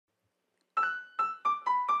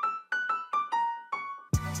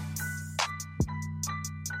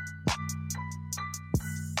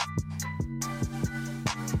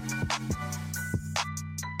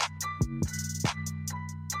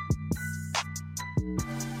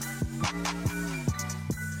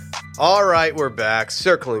All right, we're back.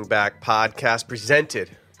 Circling Back podcast presented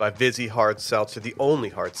by Vizzy Hard Seltzer, the only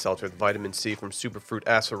hard seltzer with vitamin C from Superfruit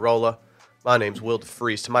Acerola. My name's Will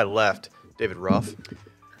DeFries. To my left, David Ruff.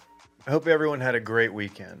 I hope everyone had a great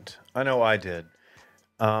weekend. I know I did.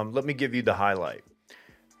 Let me give you the highlight.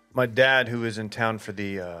 My dad, who was in town for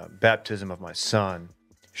the baptism of my son,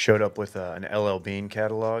 showed up with an LL Bean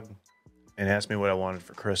catalog and asked me what I wanted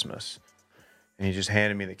for Christmas. And he just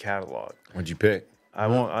handed me the catalog. What'd you pick? I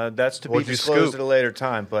won't. That's to What'd be you disclosed scoop? at a later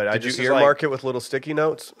time. But I Did just you was earmark it with little sticky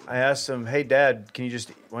notes? I asked him, "Hey, Dad, can you just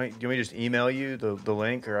do you want me to just email you the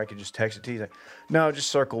link, or I could just text it to you?" He's like, "No, just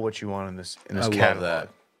circle what you want in this I love catalog." that.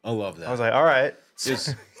 I love that. I was like, "All right."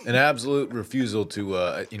 Just an absolute refusal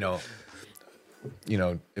to,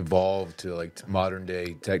 evolve to like modern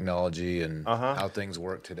day technology and how things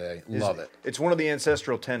work today. Love it. It's one of the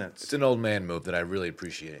ancestral tenets. It's an old man move that I really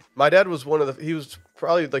appreciate. My dad was he was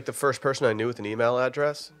probably like the first person I knew with an email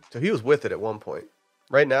address. So he was with it at one point.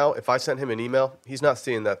 Right now, if I sent him an email, he's not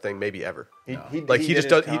seeing that thing maybe ever. He just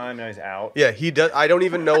does. does- Now he's out. Yeah, he does. I don't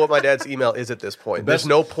even know what my dad's email is at this point. There's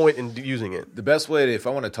no point in using it. The best way if I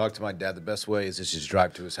want to talk to my dad, the best way is to just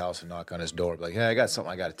drive to his house and knock on his door. Be like, hey, I got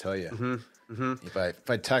something I got to tell you. If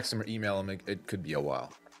I text him or email him, it could be a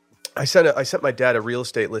while. I sent my dad a real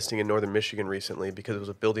estate listing in northern Michigan recently because it was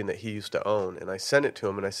a building that he used to own, and I sent it to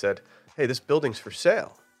him and I said, "Hey, this building's for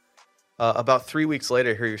sale." About 3 weeks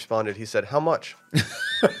later, he responded. He said, "How much?"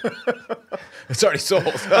 It's already sold.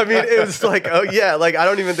 I mean, it was like, oh yeah, like I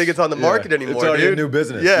don't even think it's on the market anymore. It's already dude. a new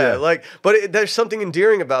business. Yeah. But there's something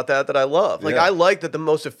endearing about that I love. Like Yeah. I like that the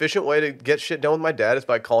most efficient way to get shit done with my dad is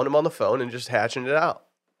by calling him on the phone and just hatching it out.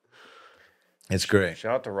 It's great.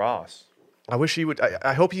 Shout out to Ross. I wish he would.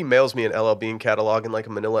 I hope he mails me an LL Bean catalog in like a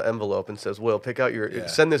manila envelope and says, "Will, pick out your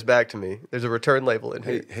send this back to me. There's a return label in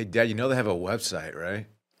here." Hey, Dad, you know they have a website, right?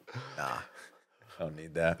 Nah, I don't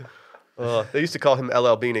need that. They used to call him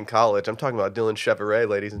LL Bean in college. I'm talking about Dylan Chevrolet,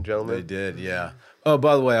 ladies and gentlemen. They did, yeah. Oh,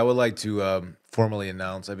 by the way, I would like to formally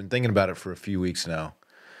announce, I've been thinking about it for a few weeks now.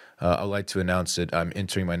 I'd like to announce that I'm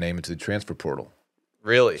entering my name into the transfer portal.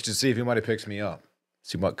 Really? Just to see if anybody picks me up.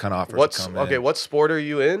 See what kind of offers come in. Okay, what sport are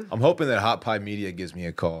you in? I'm hoping that Hot Pie Media gives me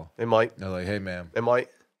a call. They might. They're like, hey, man. They might.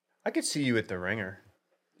 I could see you at the Ringer.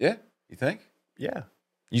 Yeah? You think? Yeah.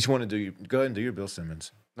 You just want to go ahead and do your Bill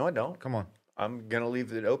Simmons. No, I don't. Come on. I'm gonna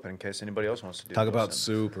leave it open in case anybody else wants to do. Talk Bill about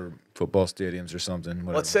Simmons. soup or football stadiums or something.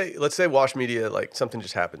 Whatever. Let's say Wash Media, like something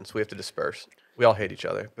just happens. We have to disperse. We all hate each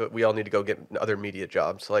other, but we all need to go get other media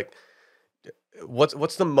jobs. Like,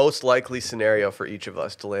 what's the most likely scenario for each of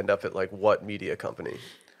us to land up at like what media company?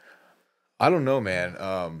 I don't know,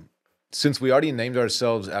 man. Since we already named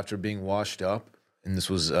ourselves after being washed up, and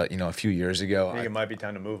this was a few years ago, I think it might be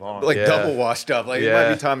time to move on. like Yeah. double washed up. Like it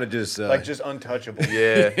might be time to just just untouchable.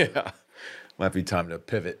 Yeah. yeah. Might be time to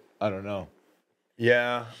pivot. I don't know.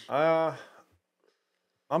 Yeah.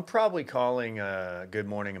 I'm probably calling Good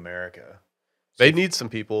Morning America, They need some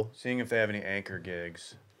people. seeing if they have any anchor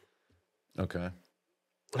gigs. Okay.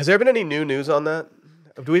 Has there been any new news on that?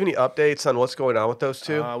 Do we have any updates on what's going on with those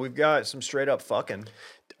two? We've got some straight up fucking.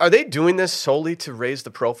 Are they doing this solely to raise the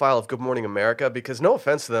profile of Good Morning America? Because no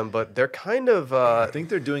offense to them, but they're kind of I think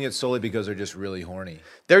they're doing it solely because they're just really horny.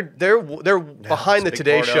 they're behind the it's a big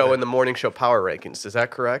Today part of Show it. and the Morning Show power rankings. Is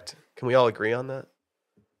that correct? Can we all agree on that?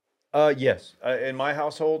 Yes. In my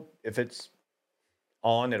household, if it's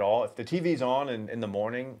on at all, if the TV's on in the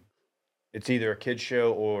morning, it's either a kid's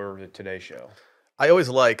show or the Today Show. I always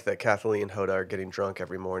like that Kathleen and Hoda are getting drunk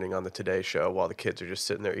every morning on the Today Show while the kids are just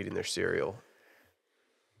sitting there eating their cereal.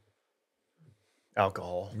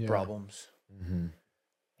 Alcohol problems. Mm-hmm.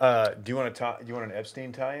 Do you want to do you want an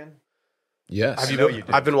Epstein tie-in? Yes. Have you know been, you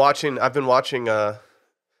do. I've been watching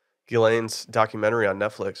Ghislaine's documentary on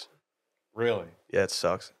Netflix. Really? Yeah, it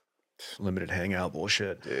sucks, Limited hangout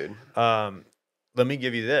bullshit. dude. Let me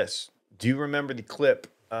give you this. Do you remember the clip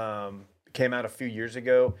that came out a few years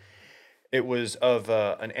ago? It was of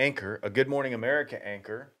an anchor, a Good Morning America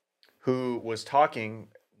anchor, who was talking,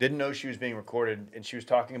 didn't know she was being recorded, and she was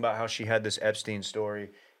talking about how she had this Epstein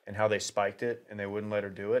story and how they spiked it and they wouldn't let her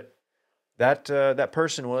do it. That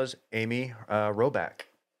person was Amy Roback.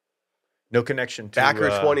 No connection to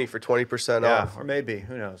Backer 20 for 20% yeah, off. or maybe,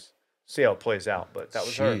 who knows? See how it plays out, but that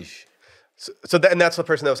was her. Sheesh. And that's the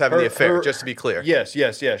person that was having the affair. Just to be clear. Yes.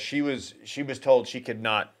 She was told she could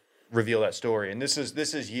not reveal that story, and this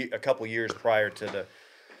is a couple years prior to the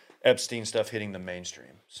Epstein stuff hitting the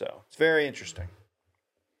mainstream. So it's very interesting.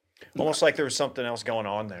 Almost like there was something else going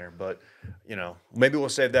on there, but maybe we'll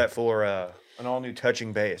save that for an all new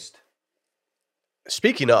touching based.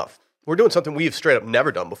 Speaking of, we're doing something we've straight up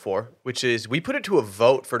never done before, which is we put it to a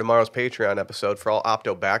vote for tomorrow's Patreon episode for all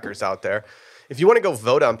Opto backers out there. If you want to go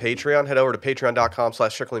vote on Patreon, head over to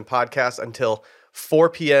patreon.com/circlingpodcast until 4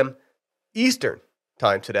 p.m. Eastern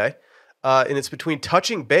time today. And it's between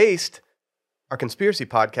Touching Based, our conspiracy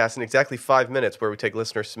podcast, and Exactly 5 Minutes, where we take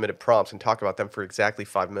listener-submitted prompts and talk about them for exactly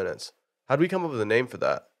 5 minutes. How do we come up with a name for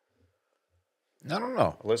that? I don't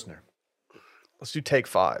know. A listener. Let's do Take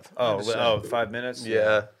 5. Oh, 5 minutes?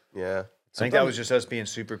 Yeah. I think that was just us being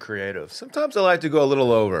super creative. Sometimes I like to go a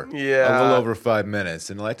little over. Yeah. A little over 5 minutes,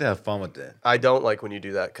 and I like to have fun with it. I don't like when you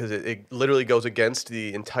do that because it literally goes against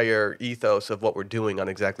the entire ethos of what we're doing on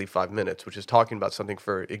Exactly 5 Minutes, which is talking about something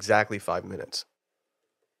for exactly 5 minutes.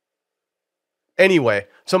 Anyway,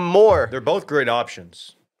 some more. They're both great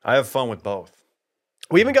options. I have fun with both.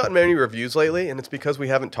 We haven't gotten many reviews lately, and it's because we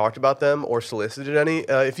haven't talked about them or solicited any.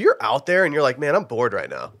 If you're out there and you're like, man, I'm bored right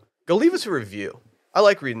now, go leave us a review. I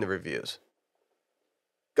like reading the reviews.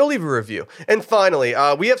 Go leave a review. And finally,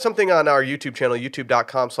 we have something on our YouTube channel,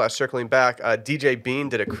 youtube.com/circlingback. DJ Bean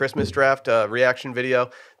did a Christmas draft reaction video.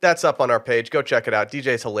 That's up on our page. Go check it out.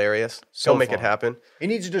 DJ's hilarious. So Go make fun. it happen. He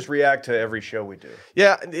needs to just react to every show we do.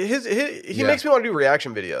 Yeah, he makes me want to do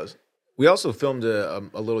reaction videos. We also filmed a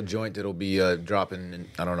little joint that'll be dropping, in,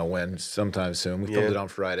 I don't know when, sometime soon. We filmed it on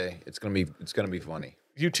Friday. It's gonna be funny.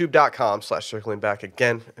 youtube.com/circlingback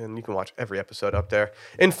again, and you can watch every episode up there.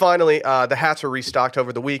 And finally, the hats are restocked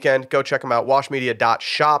over the weekend. Go check them out,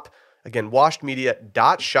 washmedia.shop. Again,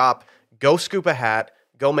 washmedia.shop. Go scoop a hat.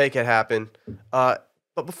 Go make it happen. But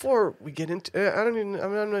before we get into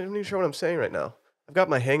I'm not even sure what I'm saying right now. I've got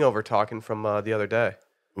my hangover talking from the other day.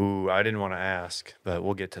 Ooh, I didn't want to ask, but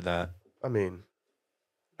we'll get to that. I mean,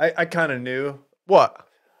 I kind of knew. what?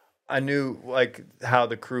 I knew, like, how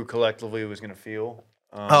the crew collectively was going to feel.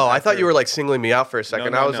 I thought you were, like, singling me out for a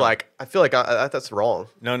second. No, I was no. like, I feel like that's wrong.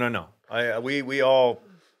 No. We all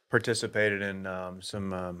participated in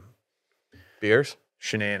some Beers?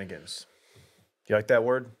 shenanigans. Do you like that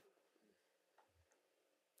word?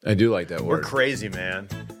 I do like that We're word. crazy, man.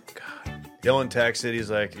 God. Dylan texted. He's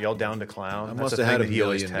like, y'all down to clown? I That's must the have had thing a that he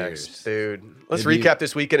always million texts. beers. Dude, let's It'd be- recap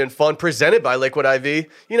this weekend in fun presented by Liquid IV.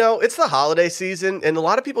 You know, it's the holiday season, and a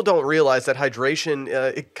lot of people don't realize that hydration,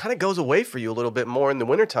 it kind of goes away for you a little bit more in the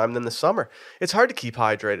wintertime than the summer. It's hard to keep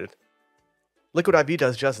hydrated. Liquid IV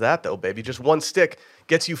does just that, though, baby. Just one stick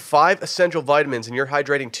gets you 5 essential vitamins, and you're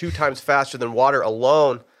hydrating 2 times faster than water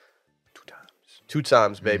alone. 2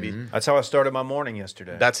 times, baby. That's how I started my morning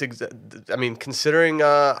yesterday. That's considering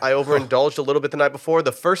I overindulged a little bit the night before,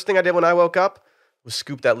 the first thing I did when I woke up was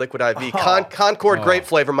scoop that Liquid IV. Concord grape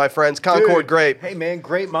flavor, my friends. Concord Dude, grape. Hey, man,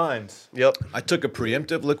 great minds. Yep. I took a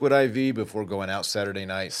preemptive Liquid IV before going out Saturday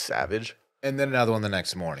night, Savage. and then another one the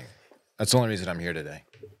next morning. That's the only reason I'm here today.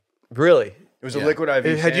 Really? It was Yeah. a Liquid IV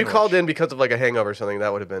Had you sandwich. called in because of like a hangover or something,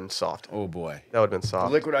 that would have been soft. Oh boy, That would have been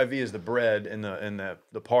soft. Liquid IV is the bread, and the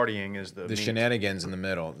partying is the the meat. shenanigans in the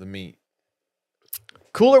middle, the meat.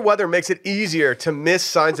 Cooler weather makes it easier to miss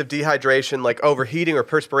signs of dehydration like overheating or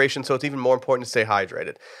perspiration, so it's even more important to stay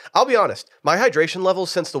hydrated. I'll be honest, my hydration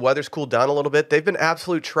levels since the weather's cooled down a little bit, they've been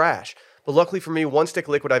absolute trash. But luckily for me, 1 stick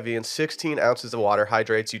Liquid IV and 16 ounces of water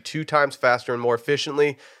hydrates you 2 times faster and more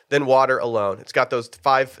efficiently than water alone. It's got those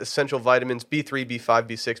 5 essential vitamins, B3, B5,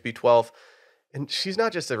 B6, B12. And she's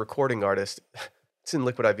not just a recording artist. It's in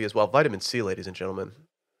Liquid IV as well. Vitamin C, ladies and gentlemen.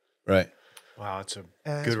 Right. Wow, it's a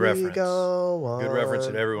As good we reference. go on, Good reference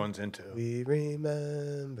that everyone's into. we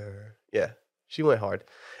remember. Yeah, she went hard.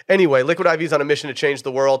 Anyway, Liquid IV is on a mission to change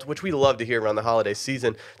the world, which we love to hear around the holiday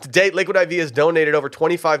season. To date, Liquid IV has donated over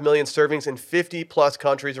 25 million servings in 50-plus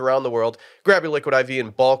countries around the world. Grab your Liquid IV in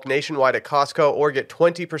bulk nationwide at Costco or get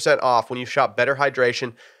 20% off when you shop Better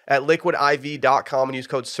Hydration at liquidiv.com and use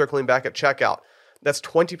code CirclingBack at checkout. That's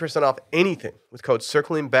 20% off anything with code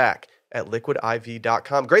CirclingBack at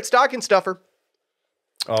liquidiv.com. Great stocking stuffer.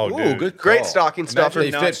 Oh, Ooh, dude. good Great call. stocking stuffer.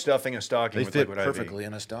 Imagine They not fit- stuffing a stocking They with fit Liquid perfectly IV.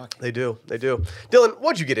 in a stocking. They do. Dylan,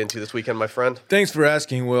 what'd you get into this weekend, my friend? Thanks for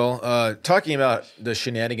asking, Will. Talking about the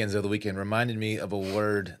shenanigans of the weekend reminded me of a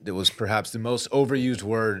word that was perhaps the most overused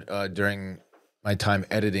word during my time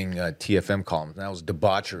editing TFM columns, and that was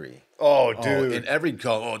debauchery. Oh, Oh, dude. in every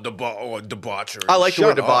column, debauchery. I like the Shut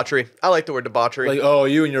word up. debauchery. I like the word debauchery. Like, oh,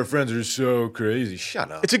 you and your friends are so crazy. Shut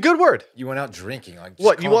up. It's a good word. You went out drinking. Like, just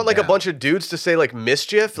What, you calm want like a down. bunch of dudes to say like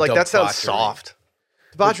mischief? Like that sounds Debauchery. soft.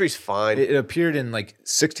 Debauchery's fine. It appeared in like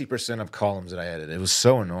 60% of columns that I edited. It was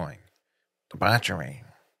so annoying. Debauchery.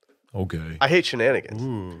 Okay. I hate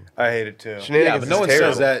shenanigans. I hate it too. Shenanigans Yeah, but no is one terrible.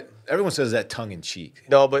 says that. Everyone says that tongue in cheek.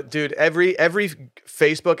 No, but dude, every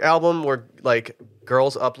Facebook album where like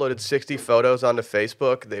girls uploaded 60 photos onto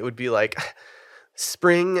Facebook, they would be like,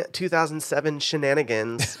 spring 2007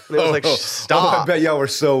 shenanigans. And it was like, I stop. bet y'all were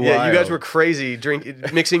so wild. Yeah, you guys were crazy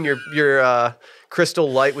mixing your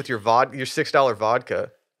Crystal Light with your $6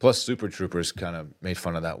 vodka. Plus, Super Troopers kind of made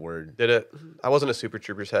fun of that word. Did it? I wasn't a Super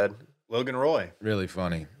Troopers head. Logan Roy. Really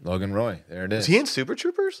funny. Logan Roy. There it is. Is he in Super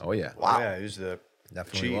Troopers? Oh, yeah. Wow. Yeah, he was the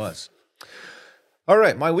Definitely chief. was. All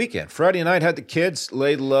right, my weekend. Friday night, had the kids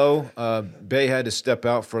laid low. Bay had to step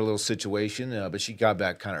out for a little situation, but she got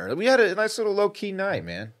back kind of early. We had a nice little low-key night,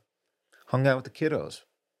 man. Hung out with the kiddos.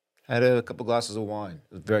 Had a couple glasses of wine.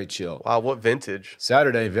 It was very chill. Wow, what vintage?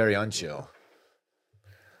 Saturday, very unchill.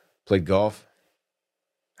 Played golf.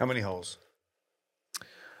 How many holes?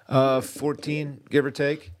 14, give or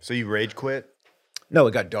take. So you rage quit? No,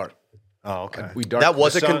 it got dark. Oh, okay. We dark. That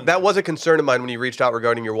was The sun- that was a concern of mine when you reached out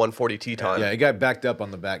regarding your 140 tee time. Yeah, it got backed up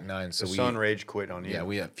on the back nine. So The we sun rage quit on you. Yeah,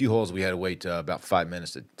 we had a few holes. We had to wait about 5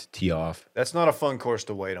 minutes to tee off. That's not a fun course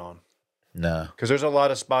to wait on. No. Because there's a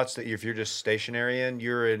lot of spots that if you're just stationary in,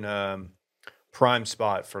 you're in prime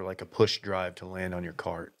spot for like a push drive to land on your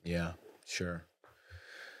cart. Yeah, sure.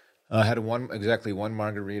 I had exactly one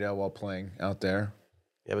margarita while playing out there.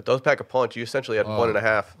 Yeah, but those pack a punch. You essentially had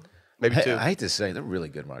 1.5, maybe Hey, 2. I hate to say, they're really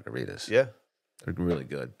good margaritas. Yeah. They're really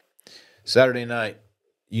good. Saturday night,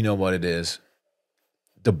 you know what it is.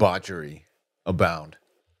 Debauchery abound.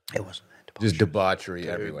 It wasn't that. Just debauchery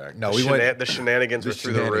everywhere. No, The shenanigans were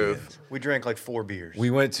through the roof. shenanigans. We drank like 4 beers.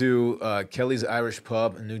 We went to Kelly's Irish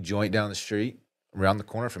Pub, a new joint down the street, around the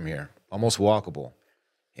corner from here, almost walkable.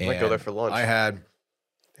 Might go there for lunch.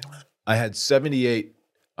 I had 78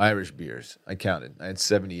 Irish beers. I counted. I had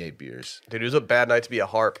 78 beers. Dude, it was a bad night to be a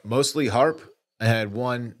harp. Mostly Harp. I had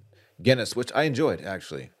one Guinness, which I enjoyed,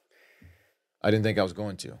 actually. I didn't think I was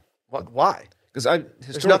going to. Why? Because I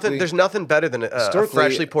There's nothing better than a historically,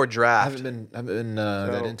 freshly poured I draft. haven't been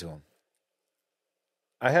that into them.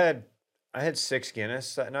 I had 6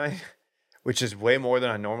 Guinness that night, which is way more than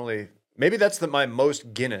I normally. Maybe that's my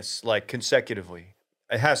most Guinness like consecutively.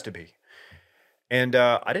 It has to be. And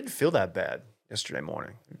I didn't feel that bad yesterday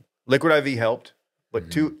morning. Liquid IV helped,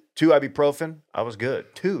 but two ibuprofen, I was good.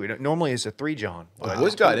 2. Normally it's a 3, John. The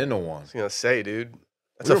boys got into one. I was gonna say, dude,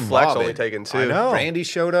 that's We a were flex mobbing. only taking 2. I know. Randy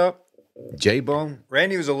showed up. J-Bone.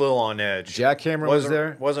 Randy was a little on edge. Jackhammer was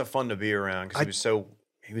there. Wasn't fun to be around because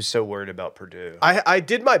he was so worried about Purdue. I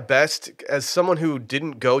did my best as someone who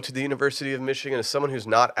didn't go to the University of Michigan, as someone who's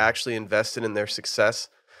not actually invested in their success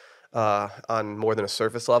on more than a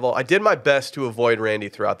surface level. I did my best to avoid Randy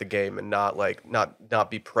throughout the game and not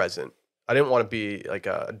be present. I didn't want to be like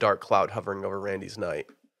a dark cloud hovering over Randy's night.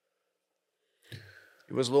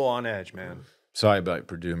 He was a little on edge, man. Sorry about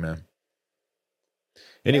Purdue, man.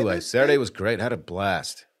 Anyway, Saturday was great. Had a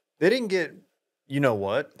blast. They didn't get, you know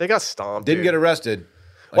what? They got stomped. Didn't dude. get arrested.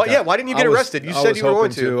 Well, yeah, why didn't you get arrested? You said you were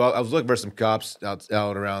going to. I was looking for some cops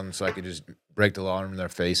out around so I could just break the law in their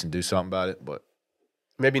face and do something about it. But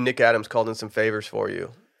Maybe Nick Adams called in some favors for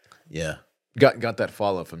you. yeah, got that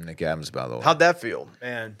follow from Nick Adams, by the way. How'd that feel?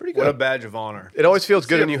 Man, Pretty what good. a badge of honor. It always feels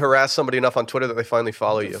good when you harass somebody enough on Twitter that they finally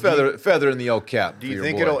follow you. Feather in the old cap. Do for you your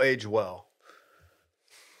think boy. it'll age well?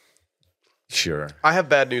 Sure. I have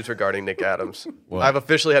bad news regarding Nick Adams. What? I've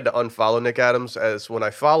officially had to unfollow Nick Adams, as when I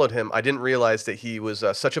followed him, I didn't realize that he was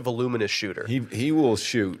such a voluminous shooter. He will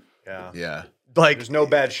shoot. Yeah. Yeah. Like, There's no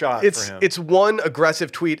bad shot for him. it's one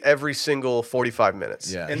aggressive tweet every single 45 minutes.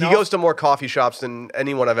 Yeah. And And he also- goes to more coffee shops than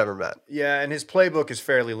anyone I've ever met. Yeah, and his playbook is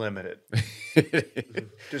fairly limited.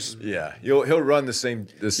 Just Yeah. He'll run the same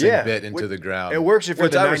Yeah, bit into which- the ground. it works if you're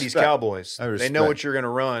Which the I 90s respect. Cowboys. I They respect. know what you're going to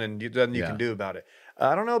run, and nothing you Yeah. can do about it.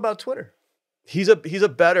 I don't know about Twitter. He's a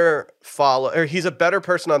better follow, or he's a better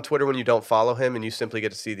person on Twitter when you don't follow him and you simply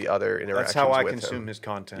get to see the other interactions. That's how I with consume him. his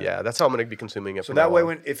content. Yeah, that's how I'm going to be consuming it. So from that now way,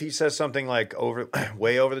 on. if he says something like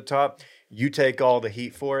way over the top, you take all the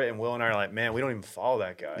heat for it, and Will and I are like, man, we don't even follow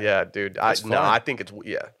that guy. Yeah, dude. That's fine. I think it's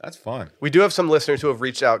That's fun. We do have some listeners who have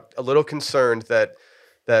reached out a little concerned that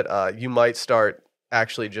you might start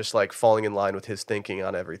actually just like falling in line with his thinking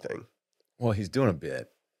on everything. Well, he's doing a bit.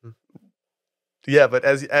 Yeah, but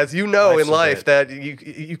as you know Life's in a life, bit. that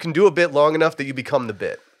you can do a bit long enough that you become the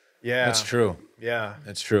bit. Yeah, That's true. Yeah,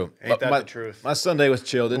 That's true. ain't that my, the truth? My Sunday was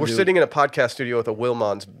chill. Didn't We're do- sitting in a podcast studio with a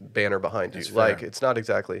Wilmons banner behind you. That's Like, fair. it's not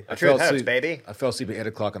exactly. The I truth fell hurts, asleep- baby. I fell asleep at 8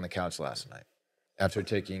 o'clock on the couch last night after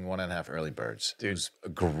taking 1.5 early birds. Dude. It was a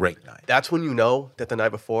great night. That's when you know that the night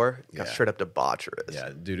before got Yeah. straight up debaucherous. Yeah,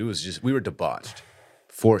 dude, it was just, we were debauched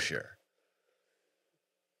for sure.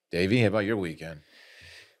 Davey, how about your weekend?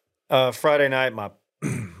 Friday night, my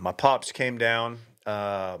my pops came down.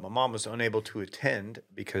 My mom was unable to attend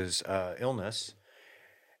because illness,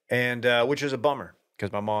 and which is a bummer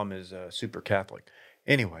because my mom is super Catholic.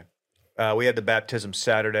 Anyway, We had the baptism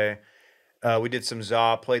Saturday. We did some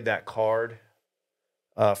za, played that card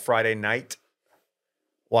Friday night.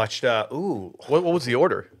 Watched, it What was the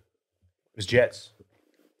order? was Jets.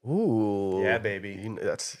 Ooh. Yeah, baby.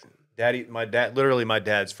 That's. Literally my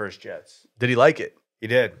dad's first Jets. Did he like it? He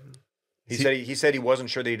did. He said he wasn't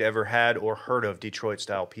sure that he'd ever had or heard of Detroit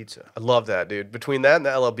style pizza. I love that, dude. Between that and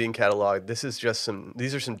the LL Bean catalog, this is just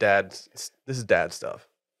these are some this is dad stuff.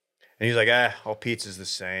 And he's like, all pizza's the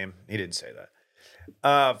same. He didn't say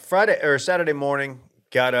that. Saturday morning,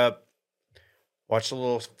 got up, watched a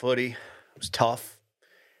little footy. It was tough.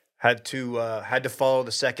 Had to follow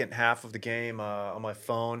the second half of the game on my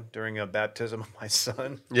phone during a baptism of my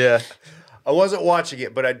son. Yeah. I wasn't watching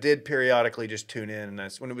it, but I did periodically just tune in. And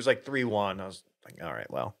that's when it was like 3-1. I was like, all right,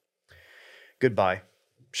 well, goodbye.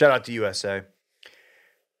 Shout out to USA.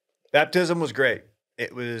 Baptism was great.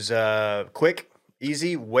 It was quick,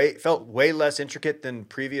 easy, felt way less intricate than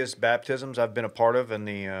previous baptisms I've been a part of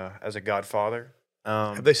as a godfather.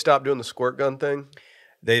 Have they stopped doing the squirt gun thing?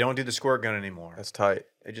 They don't do the squirt gun anymore. That's tight.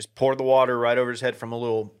 They just poured the water right over his head from a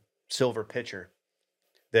little silver pitcher.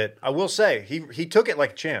 That I will say, he took it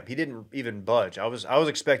like a champ. He didn't even budge. I was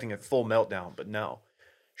expecting a full meltdown, but no.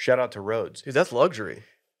 Shout out to Rhodes. Dude, that's luxury.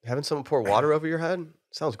 Having someone pour water over your head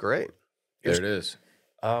sounds great. There it is.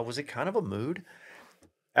 Was it kind of a mood?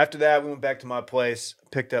 After that, we went back to my place,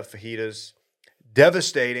 picked up fajitas.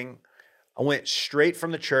 Devastating. I went straight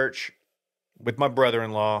from the church with my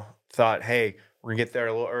brother-in-law. Thought, hey, we're gonna get there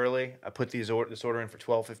a little early. I put this order in for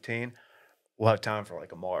 $12.15. We'll have time for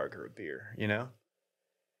like a marg or a beer, you know?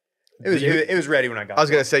 It was ready when I got there. I was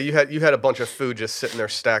gonna say you had a bunch of food just sitting there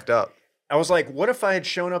stacked up. I was like, what if I had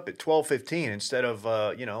shown up at 12:15 instead of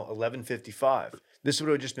 11:55? This would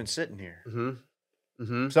have just been sitting here. Mm-hmm.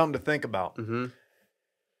 Mm-hmm. Something to think about. Mm-hmm.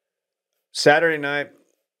 Saturday night,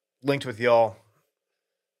 linked with y'all.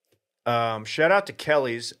 Shout out to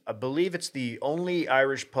Kelly's. I believe it's the only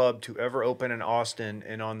Irish pub to ever open in Austin.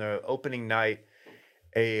 And on the opening night,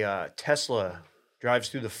 a Tesla drives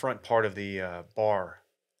through the front part of the bar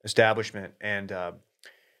establishment. And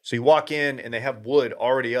so you walk in and they have wood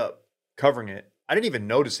already up covering it. I didn't even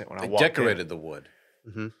notice it when I walked in. They decorated the wood.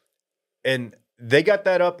 Mm-hmm. And they got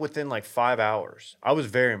that up within like 5 hours. I was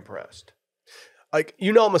very impressed. Like,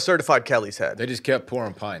 I'm a certified Kelly's head. They just kept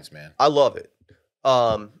pouring pints, man. I love it.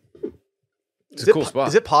 It's a cool spot.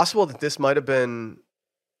 Is it possible that this might have been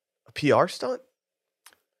a PR stunt?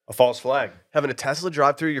 A false flag. Having a Tesla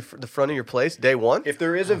drive through the front of your place day one? If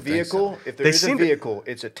there is a vehicle, so.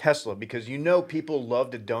 It's a Tesla because people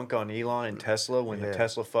love to dunk on Elon and Tesla when the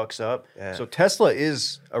Tesla fucks up. Yeah. So Tesla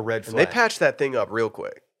is a red flag. And they patched that thing up real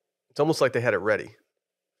quick. It's almost like they had it ready.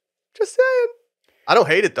 Just saying. I don't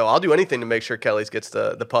hate it though. I'll do anything to make sure Kelly's gets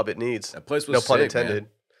the pub it needs. That place was no pun sick, intended.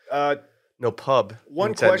 Man. No pub. One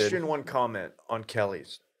intended. question, one comment on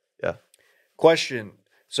Kelly's. Yeah. Question.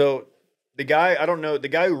 So the guy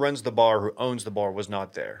who runs the bar, who owns the bar, was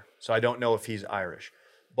not there. So I don't know if he's Irish.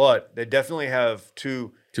 But they definitely have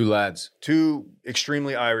two lads. Two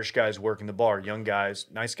extremely Irish guys working the bar. Young guys,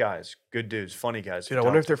 nice guys, good dudes, funny guys. Dude, I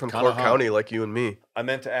wonder if they're from Clark County like you and me. I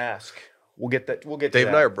meant to ask. We'll get to that. Dave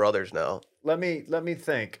and I are brothers now. Let me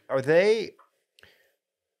think.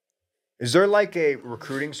 Is there like a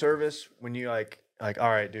recruiting service when you like, all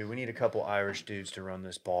right, dude, we need a couple Irish dudes to run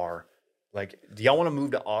this bar. Like, do y'all want to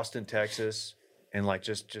move to Austin, Texas and like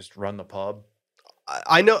just run the pub?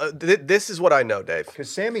 I know this is what I know, Dave. Because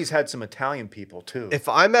Sammy's had some Italian people too. If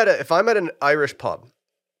I'm at an Irish pub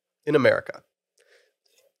in America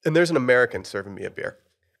and there's an American serving me a beer,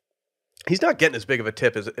 he's not getting as big of a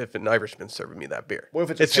tip as if an Irishman's serving me that beer.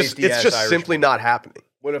 What if it's just simply not happening.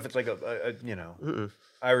 What if it's like a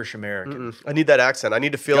Irish American? I need that accent. I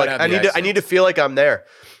need to feel like I need to feel like I'm there.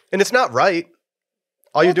 And it's not right.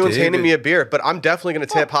 All you're doing is handing me a beer, but I'm definitely going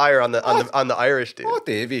to tip higher on the Irish dude. Oh,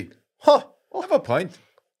 Davey. Huh. Have a pint.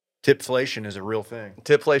 Tipflation is a real thing.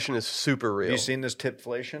 Tipflation is super real. Have you seen this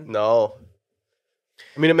tipflation? No.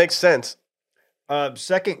 I mean, it makes sense.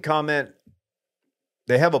 Second comment,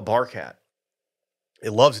 they have a bar cat.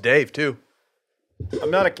 It loves Dave, too. I've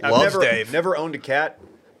never owned a cat.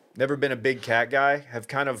 Never been a big cat guy. Have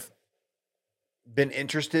kind of been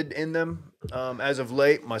interested in them as of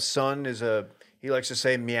late. My son he likes to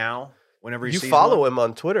say meow whenever he sees one. You follow him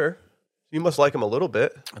on Twitter. You must like him a little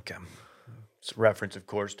bit. Okay. It's a reference, of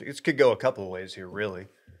course. It could go a couple of ways here, really.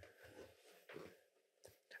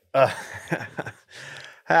 What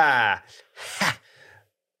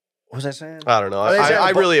was I saying? I don't know.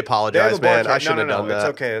 I really apologize, man. I shouldn't have done that. It's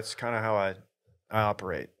okay. It's kind of how I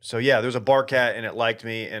operate. So, yeah, there's a bar cat, and it liked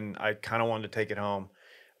me, and I kind of wanted to take it home,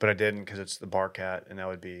 but I didn't because it's the bar cat, and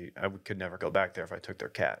I could never go back there if I took their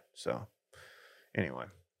cat. So Anyway,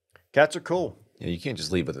 cats are cool. Yeah, you can't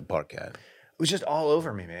just leave with a park cat. It was just all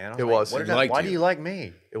over me, man. It was. What It did I, liked why you. do you like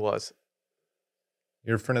me? It was.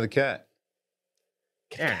 You're a friend of the cat.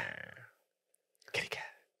 Yeah. Kitty cat.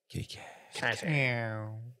 Kitty cat.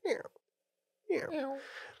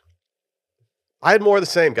 I had more of the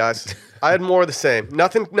same, guys. I had more of the same.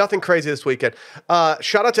 Nothing crazy this weekend.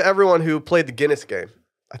 Shout out to everyone who played the Guinness game.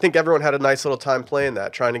 I think everyone had a nice little time playing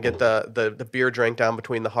that, trying to get the beer drank down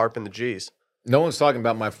between the harp and the G's. No one's talking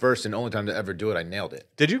about my first and only time to ever do it. I nailed it.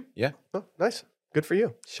 Did you? Yeah. Oh, nice. Good for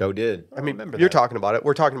you. Show did. I mean, remember you're that. talking about it.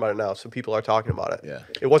 We're talking about it now, so people are talking about it. Yeah.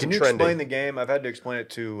 It Can wasn't you trendy. explain the game? I've had to explain it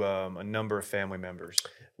to a number of family members.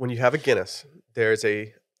 When you have a Guinness, there's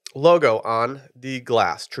a logo on the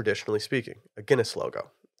glass, traditionally speaking, a Guinness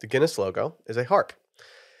logo. The Guinness logo is a harp.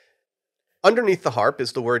 Underneath the harp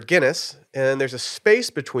is the word Guinness, and there's a space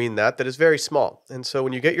between that is very small. And so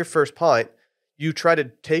when you get your first pint, you try to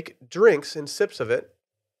take drinks and sips of it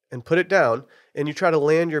and put it down, and you try to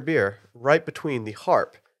land your beer right between the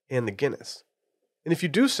harp and the Guinness. And if you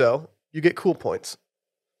do so, you get cool points.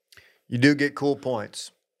 You do get cool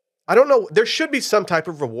points. I don't know. There should be some type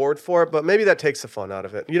of reward for it, but maybe that takes the fun out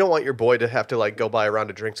of it. You don't want your boy to have to like go buy a round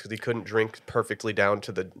of drinks because he couldn't drink perfectly down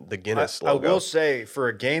to the Guinness I logo. will say, for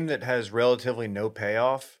a game that has relatively no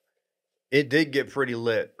payoff, it did get pretty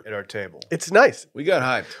lit at our table. It's nice. We got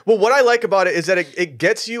hyped. Well, what I like about it is that it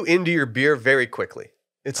gets you into your beer very quickly.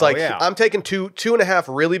 It's like yeah. I'm taking two and a half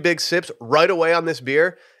really big sips right away on this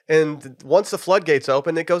beer, and once the floodgates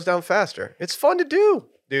open, it goes down faster. It's fun to do.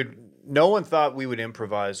 Dude, no one thought we would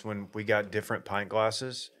improvise when we got different pint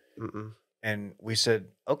glasses. Mm-mm. And we said,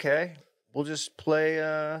 okay, we'll just play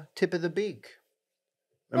Tip of the Beak.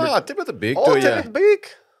 Tip of the beak. Oh, to take ya. a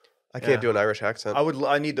beak. I Yeah. can't do an Irish accent.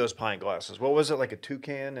 I need those pint glasses. What was it, like a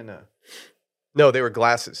toucan and a... No, they were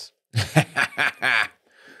glasses.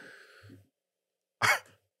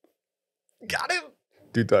 Got him.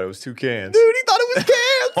 Dude thought it was 2 cans. Dude, he thought it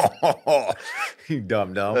was cans. You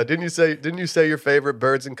dumb. Didn't you say your favorite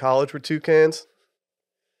birds in college were toucans?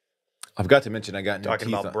 I forgot to mention I got new Talking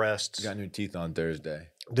teeth. about breasts. Got new teeth on Thursday.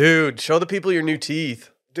 Dude, show the people your new teeth.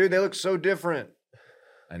 Dude, they look so different.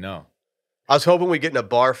 I know. I was hoping we'd get in a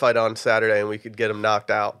bar fight on Saturday and we could get them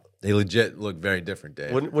knocked out. They legit look very different,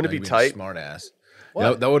 Dave. Wouldn't it be Like, tight? Smart ass.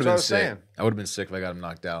 What? That would have That's what I been was sick. saying. I would have been sick if I got them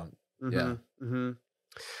knocked out. Yeah. Mm-hmm.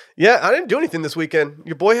 Yeah, I didn't do anything this weekend.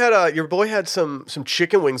 Your boy had some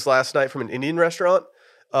chicken wings last night from an Indian restaurant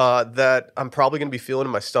that I'm probably going to be feeling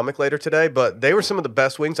in my stomach later today. But they were some of the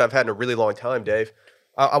best wings I've had in a really long time, Dave.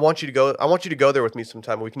 I want you to go. I want you to go there with me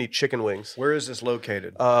sometime. We can eat chicken wings. Where is this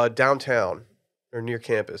located? Downtown or near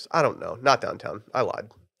campus. I don't know. Not downtown. I lied.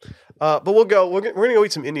 But we'll go. We're gonna go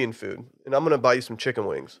eat some Indian food, and I'm gonna buy you some chicken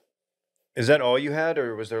wings. Is that all you had,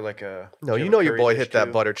 or was there like a... No, did you have know a your curry boy dish hit that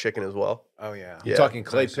too? butter chicken as well. Oh, yeah. Yeah. You talking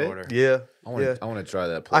clay Nice pit? order. Yeah. I want to try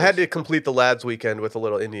that place. I had to complete the lads weekend with a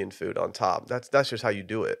little Indian food on top. That's just how you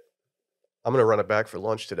do it. I'm gonna run it back for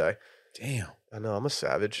lunch today. Damn. I know I'm a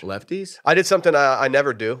savage. Lefties? I did something I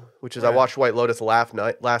never do, which is I Right. watched White Lotus last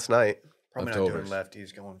night. Probably Leftovers. not doing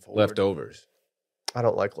lefties going forward. Leftovers. I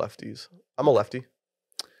don't like lefties. I'm a lefty.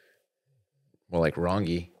 Well, like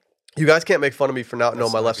wrongy. You guys can't make fun of me for not knowing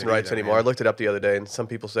That's my not lefts and good rights either, anymore. man. I looked it up the other day, and some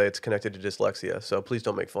people say it's connected to dyslexia. So please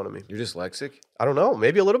don't make fun of me. You're dyslexic? I don't know.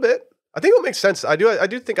 Maybe a little bit. I think it makes sense. I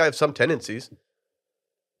do think I have some tendencies.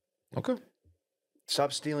 Okay.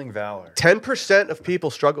 Stop stealing valor. 10% of people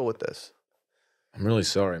struggle with this. I'm really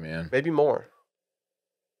sorry, man. Maybe more.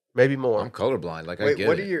 Maybe more. I'm colorblind. Like, I Wait, get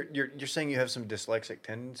what it. are you're saying you have some dyslexic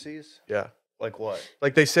tendencies? Yeah. Like what?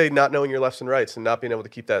 Like they say, not knowing your lefts and rights and not being able to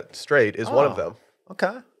keep that straight is one of Oh. them.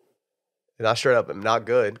 Okay. And I straight up am not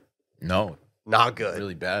good. No. Not good.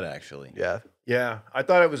 Really bad, actually. Yeah. Yeah, I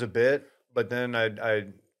thought it was a bit, but then I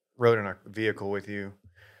rode in a vehicle with you,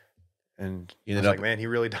 and You I ended was up- like, man, he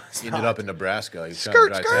really does. He ended not. up in Nebraska. He was trying Skirt, to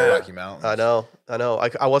drive to skirt. the Rocky Mountains. I know.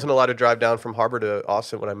 I wasn't allowed to drive down from Harbor to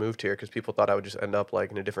Austin when I moved here because people thought I would just end up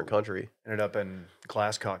like in a different country. Ended up in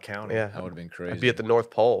Glasscock County. Yeah. That would have been crazy. I'd be at the North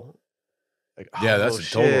Pole. Like, yeah, oh, that's a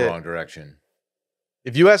shit. total wrong direction.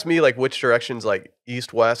 If you ask me like which directions, like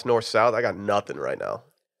east, west, north, south, I got nothing right now.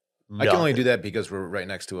 I can only do that because we're right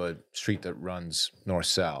next to a street that runs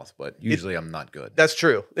north-south, but usually I'm not good. That's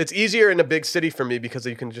true. It's easier in a big city for me because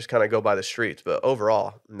you can just kind of go by the streets. But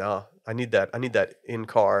overall, no, I need that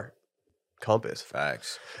in-car compass.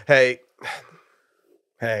 Facts. Hey,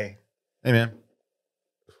 Hey, Hey, man.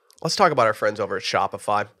 let's talk about our friends over at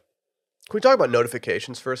Shopify. Can we talk about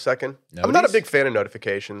notifications for a second? I'm not a Noties? big fan of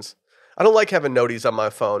notifications. I don't like having noties on my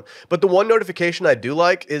phone. But the one notification I do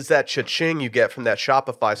like is that cha-ching you get from that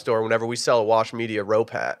Shopify store whenever we sell a Wash Media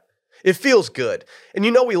rope hat. It feels good. And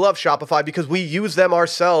you know we love Shopify because we use them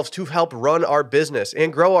ourselves to help run our business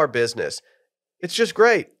and grow our business. It's just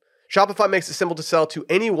great. Shopify makes it simple to sell to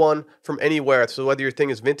anyone from anywhere. So whether your thing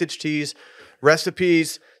is vintage tees,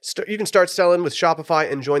 recipes, you can start selling with Shopify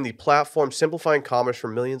and join the platform simplifying commerce for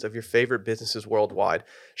millions of your favorite businesses worldwide.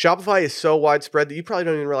 Shopify is so widespread that you probably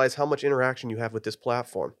don't even realize how much interaction you have with this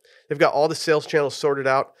platform. They've got all the sales channels sorted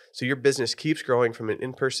out so your business keeps growing from an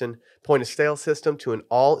in-person point-of-sale system to an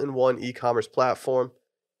all-in-one e-commerce platform,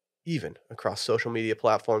 even across social media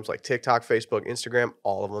platforms like TikTok, Facebook, Instagram,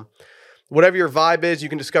 all of them. Whatever your vibe is, you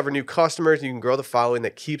can discover new customers and you can grow the following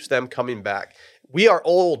that keeps them coming back. We are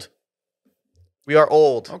old. We are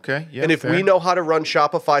old. Okay. Yeah, and if fair. we know how to run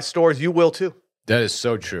Shopify stores, you will too. That is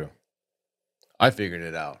so true. I figured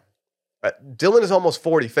it out. Dylan is almost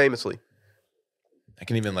 40, famously. I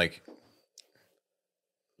can even look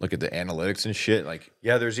at the analytics and shit.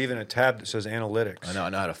 Yeah, there's even a tab that says analytics. I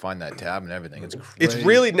know how to find that tab and everything. It's crazy. It's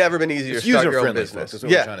really never been easier It's to start user your own friendly. business. That's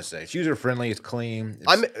what we're trying to say. It's user friendly. It's clean.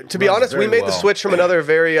 To be honest, we made the switch from another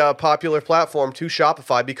very popular platform to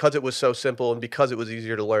Shopify because it was so simple and because it was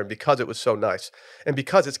easier to learn, because it was so nice, and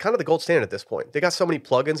because it's kind of the gold standard at this point. They got so many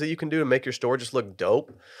plugins that you can do to make your store just look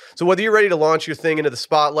dope. So whether you're ready to launch your thing into the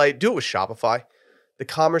spotlight, do it with Shopify, the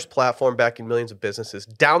commerce platform backing millions of businesses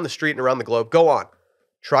down the street and around the globe. Go on.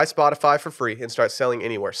 Try Spotify for free and start selling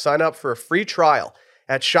anywhere. Sign up for a free trial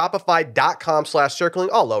at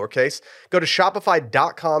shopify.com/circling, all lowercase. Go to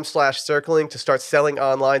shopify.com/circling to start selling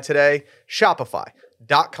online today.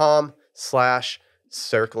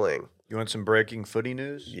 Shopify.com/circling. You want some breaking footy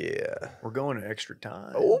news? Yeah. We're going to extra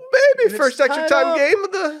time. Oh, baby. First extra time game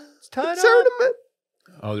of the tournament.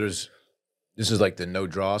 Oh, this is like the no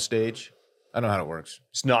draw stage. I don't know how it works.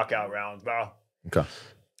 It's knockout rounds, bro. Okay.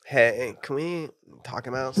 Hey, can we talk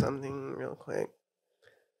about something real quick?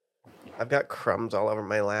 I've got crumbs all over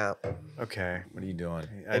my lap. Okay. What are you doing?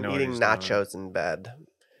 I'm eating nachos in bed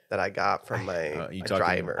that I got from my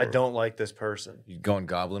driver. I don't like this person. You going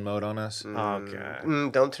goblin mode on us? Okay.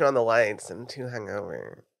 Don't turn on the lights. I'm too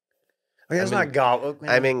hungover. Okay, that's not goblin.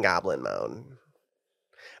 I'm in goblin mode.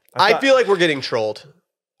 I feel like we're getting trolled.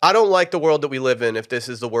 I don't like the world that we live in if this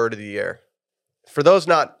is the word of the year. For those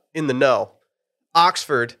not in the know,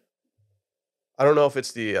 Oxford, I don't know if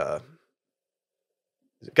it's the,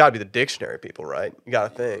 it's got to be the dictionary people, right? You got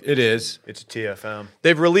to think. It is. It's a TFM.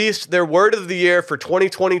 They've released their word of the year for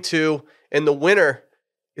 2022, and the winner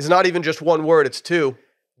is not even just one word, it's two.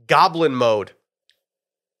 Goblin mode.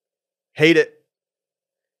 Hate it.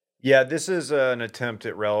 Yeah, this is an attempt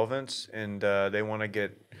at relevance, and they want to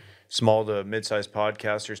get small to mid-sized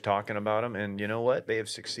podcasters talking about them, and you know what? They have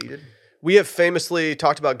succeeded. We have famously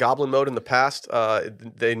talked about goblin mode in the past.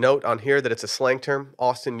 They note on here that it's a slang term,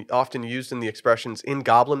 often used in the expressions in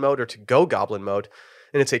goblin mode or to go goblin mode.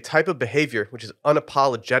 And it's a type of behavior which is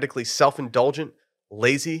unapologetically self-indulgent,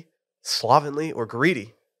 lazy, slovenly, or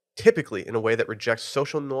greedy, typically in a way that rejects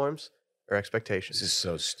social norms or expectations. This is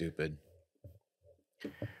so stupid.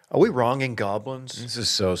 Are we wronging goblins? This is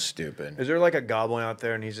so stupid. Is there like a goblin out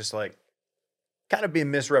there and he's just like kind of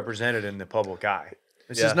being misrepresented in the public eye?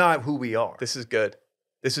 This is not who we are. This is good.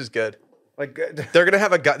 This is good. Like they're gonna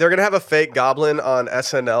have a fake goblin on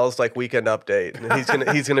SNL's like Weekend Update, and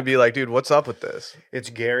he's gonna be like, dude, what's up with this? It's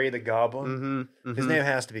Gary the Goblin. Mm-hmm, mm-hmm. His name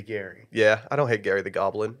has to be Gary. Yeah, I don't hate Gary the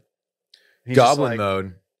Goblin. He's Goblin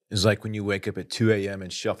mode is like when you wake up at 2 a.m.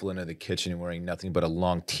 and shuffle into the kitchen and wearing nothing but a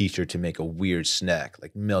long t-shirt to make a weird snack,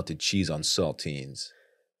 like melted cheese on saltines.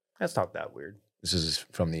 That's not that weird. This is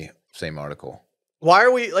from the same article. Why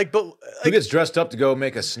are we like? But Who gets dressed up to go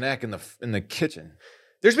make a snack in the kitchen?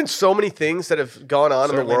 There's been so many things that have gone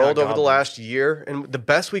on in the Certainly world not over the last year, and the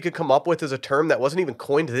best we could come up with is a term that wasn't even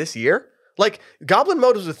coined this year. Like goblin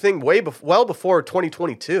mode was a thing well before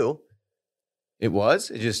 2022. It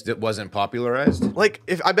was. It wasn't popularized. Like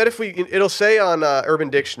it'll say on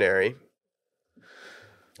Urban Dictionary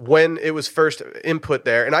when it was first input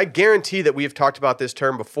there, and I guarantee that we've talked about this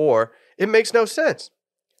term before. It makes no sense.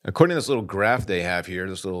 According to this little graph they have here,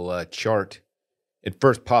 this little chart, it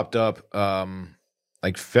first popped up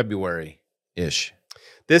like February-ish.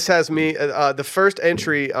 This has me, the first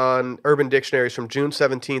entry on Urban Dictionary is from June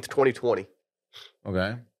 17th, 2020.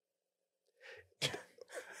 Okay.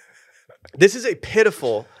 This is a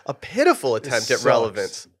pitiful attempt at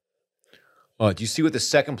relevance. Oh, do you see what the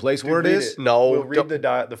second place word is? No. We'll read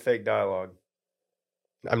the fake dialogue.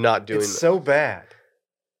 I'm not doing It's so bad.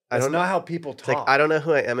 I That's don't not how people It's talk. like, I don't know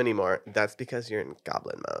who I am anymore. That's because you're in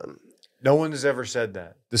goblin mode. No one has ever said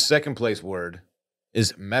that. The second place word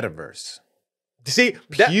is metaverse. See,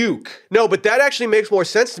 Puke. No, but that actually makes more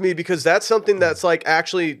sense to me because that's something that's like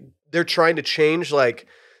actually they're trying to change like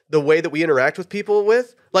the way that we interact with people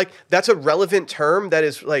with. Like, that's a relevant term that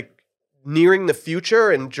is like nearing the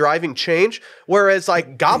future and driving change. Whereas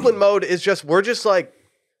like Goblin mode is just, we're just like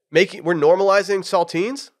we're normalizing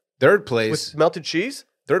saltines Third place. with melted cheese.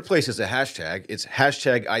 Third place is a hashtag. It's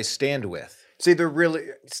hashtag I stand with. See, they're really,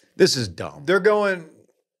 This is dumb. they're going,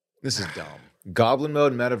 This is dumb. Goblin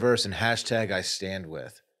mode, metaverse, and hashtag I stand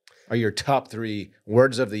with are your top 3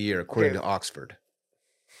 words of the year according to Oxford.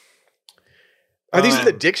 Are these in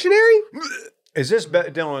the dictionary? is this,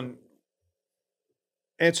 Dylan,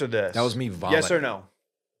 answer this. That was me vomiting. Yes or no?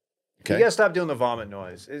 Okay. You gotta stop doing the vomit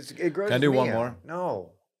noise. It grosses Can I do me one out. more?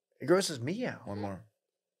 No. It grosses me out. One more.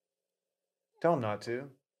 Tell him not to.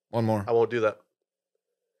 One more. I won't do that.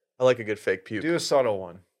 I like a good fake puke. Do a subtle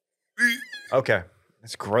one. Okay.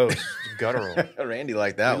 It's gross. It's guttural. Randy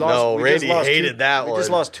liked that We one. No, we just Randy lost hated that We one. just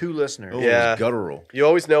lost 2 listeners. Oh, Yeah. it was guttural. You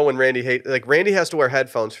always know when Randy has to wear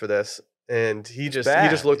headphones for this, and he just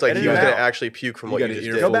bad. looked like Edit he was it going to out. actually puke from You what got you an just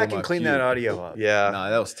ear did. Go full back of and my clean puke. that audio up. Yeah, Nah,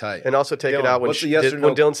 that was tight. and also take it Dylan, out when what's the yes or when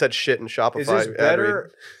no? Dylan said shit in Shopify. Is this ad read.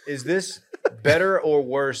 better? Is this better or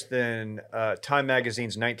worse than Time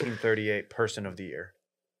Magazine's 1938 Person of the Year?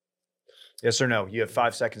 Yes or no? You have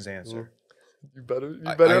 5 seconds to answer. You better I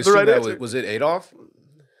have the assume right that answer. was it Adolf?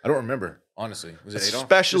 I don't remember, honestly. Was it Adolf?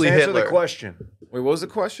 Especially Just answer Hitler. the question. Wait, what was the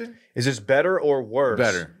question? Is this better or worse?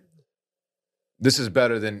 Better. This is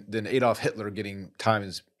better than Adolf Hitler getting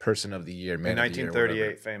Time's Person of the Year, In Man of the Year, 1938,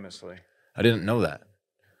 whatever. famously. I didn't know that.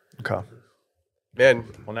 Okay. Man,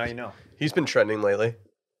 Well, now you know. he's been trending lately.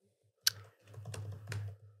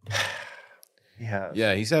 Yeah.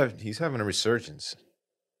 Yeah, he's having a resurgence.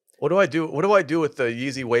 What do I do? What do I do with the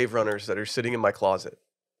Yeezy Wave Runners that are sitting in my closet?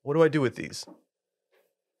 What do I do with these?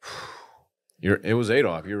 It was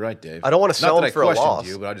Adolf. You're right, Dave. I don't want to sell Not that them I for a questioned loss.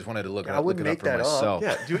 you, but I just wanted to look I it up wouldn't for make that up. myself.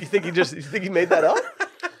 Yeah. Do you think you made that up?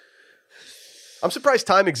 I'm surprised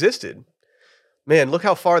Time existed. Man, look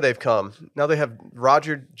how far they've come. Now they have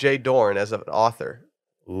Roger J. Dorn as an author.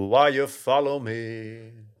 Why you follow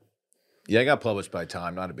me? Yeah, I got published by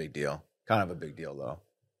Time. Not a big deal. Kind of a big deal, though.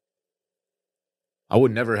 I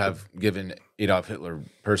would never have given Adolf Hitler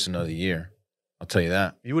Person of the Year. I'll tell you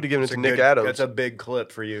that. You would have given it That's to a Nick good- Adams. That's a big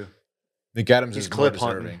clip for you. Nick Adams He's is more clip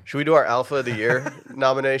hunting. deserving. Should we do our Alpha of the Year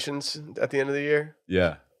nominations at the end of the year?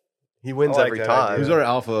 Yeah. He wins I like every that time. idea. Who's our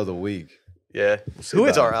alpha of the week? Yeah. see Who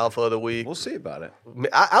is about our it. Alpha of the Week? We'll see about it.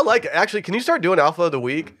 I like it. Actually, can you start doing Alpha of the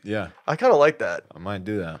Week? Yeah, I kind of like that. I might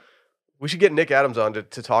do that. We should get Nick Adams on to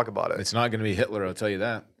talk about it. It's not going to be Hitler, I'll tell you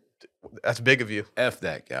that. That's big of you. F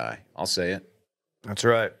that guy. I'll say it. That's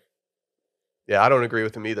right. Yeah, I don't agree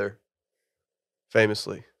with him either.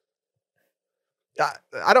 Famously.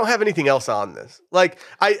 I don't have anything else on this. Like,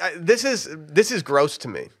 this is gross to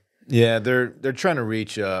me. Yeah, they're trying to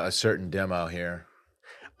reach a certain demo here.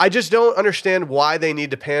 I just don't understand why they need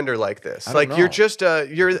to pander like this. I don't Like, know. you're just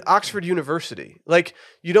you're Oxford University. Like,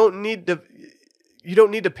 you don't need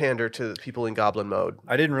to pander to people in Goblin mode.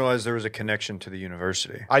 I didn't realize there was a connection to the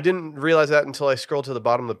university. I didn't realize that until I scrolled to the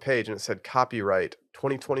bottom of the page and it said copyright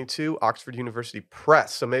 2022 Oxford University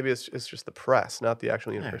Press. So maybe it's just the press, not the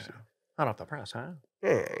actual university. Not off the press, huh?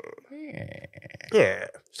 Yeah.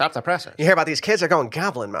 Stop the presses. You hear about these kids are going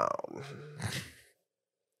Goblin mode.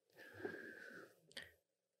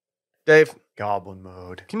 Dave, Goblin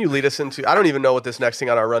mode. can you lead us into? I don't even know what this next thing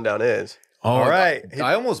on our rundown is. All right.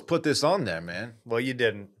 I almost put this on there, man. Well, you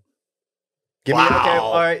didn't. Give me okay.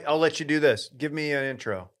 All right, I'll let you do this. Give me an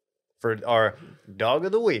intro for our dog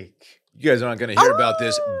of the week. You guys aren't going to hear about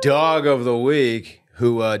this dog of the week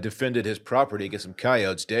who defended his property against some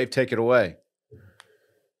coyotes. Dave, take it away.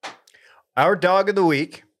 Our dog of the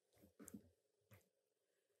week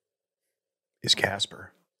is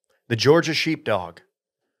Casper, the Georgia sheepdog.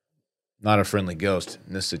 Not a friendly ghost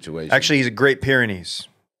in this situation. Actually, he's a Great Pyrenees.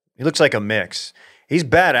 He looks like a mix. He's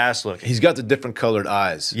badass looking. he's got the different colored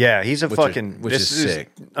eyes. Yeah, he's a Which fucking. which is sick.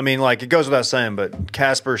 I mean, like, it goes without saying, but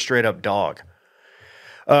Casper, straight up dog.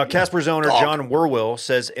 Casper's owner, John Werwill,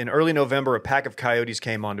 says in early November, a pack of coyotes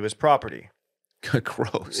came onto his property.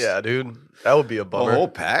 Gross. Yeah, dude, that would be a A bummer. whole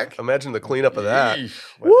pack? Imagine the cleanup of that.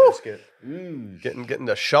 Wet biscuit. Getting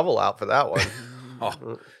the shovel out for that one. Oh,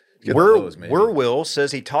 get the hose, maybe. Werwill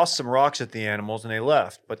says he tossed some rocks at the animals and they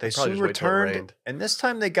left, but they Probably soon just wait till it returned. rained. And this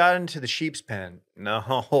time they got into the sheep's pen.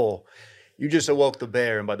 No, you just awoke the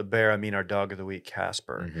bear, and by the bear I mean our dog of the week,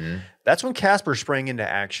 Casper. Mm-hmm. That's when Casper sprang into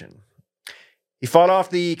action. He fought off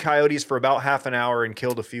the coyotes for about half an hour and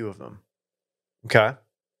killed a few of them. Okay,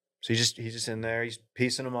 so he's just in there. He's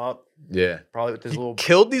piecing them up, Yeah. probably with his little.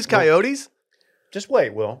 Killed these coyotes? Just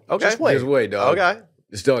wait, Will. Okay. Just wait. Just wait, dog. Okay.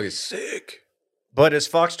 This dog is sick. But as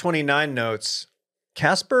Fox 29 notes,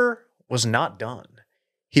 Casper was not done.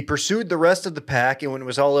 He pursued the rest of the pack, and when it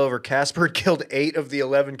was all over, Casper had killed 8 of the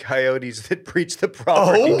 11 coyotes that breached the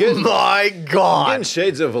property. Oh my I'm God. getting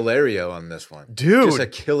shades of Valerio on this one. Dude. Just a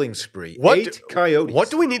killing spree. What 8 coyotes. What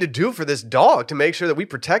do we need to do for this dog to make sure that we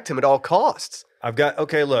protect him at all costs?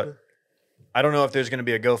 Okay, look. I don't know if there's going to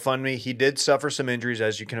be a GoFundMe. He did suffer some injuries,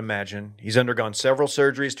 as you can imagine. He's undergone several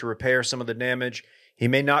surgeries to repair some of the damage. He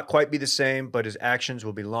may not quite be the same, but his actions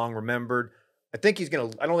will be long remembered. I don't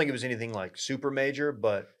think it was anything like super major,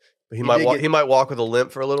 but He might walk with a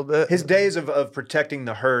limp for a little bit. his days of protecting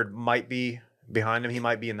the herd might be behind him. He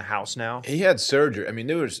might be in the house now. He had surgery. I mean,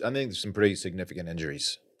 I think there's some pretty significant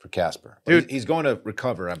injuries for Casper. But Dude. he's going to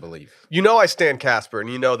recover, I believe. You know I stand Casper, and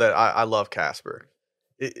you know that I love Casper.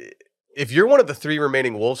 If you're one of the 3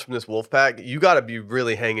 remaining wolves from this wolf pack, you got to be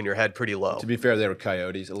really hanging your head pretty low. To be fair, they were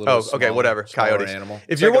coyotes. A little Oh, smaller, okay, whatever. smaller Coyotes. animal. If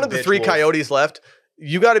It's you're like one a of the bitch 3 wolf. coyotes left,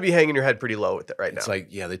 you got to be hanging your head pretty low with it right now. It's like,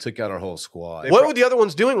 yeah, they took out our whole squad. What were the other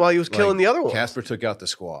ones doing while he was killing Like, the other ones? Casper took out the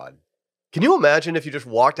squad. Can you imagine if you just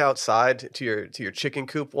walked outside to your chicken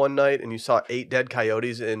coop one night and you saw 8 dead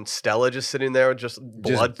coyotes and Stella just sitting there just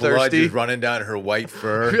Blood bloodthirsty? just running down her white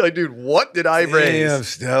fur. You're like, dude, what did I raise? Damn,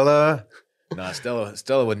 Stella. Nah,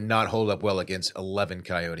 Stella would not hold up well against 11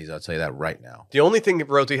 coyotes. I'll tell you that right now. The only thing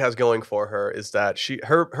Rosie has going for her is that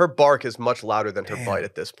her bark is much louder than her Damn. bite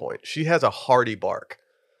at this point. She has a hearty bark.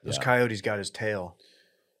 Those Yeah. coyotes got his tail.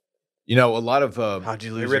 You know, a lot of How'd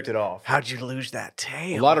you They lose ripped it off. How'd you lose that a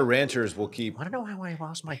tail? lot of ranchers will keep I don't know how I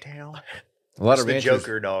lost my tail. a lot It's of the ranchers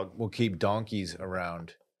Joker dog. will keep donkeys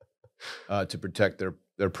around to protect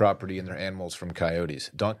their property and their animals from coyotes.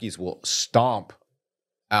 Donkeys will stomp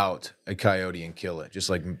out a coyote and kill it, just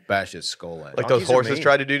like bash its skull in. like those Donkeys are horses mean.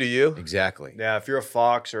 tried to do to you. Exactly. Yeah, if you're a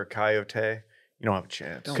fox or a coyote, you don't have a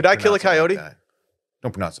chance. Don't Could I kill a pronounce it like coyote? that.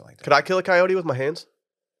 Don't pronounce it like that. Could I kill a coyote with my hands?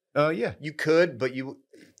 Yeah. You could, but you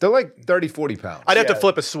They're like 30, 40 pounds. I'd have to Yeah.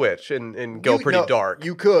 flip a switch and go pretty dark.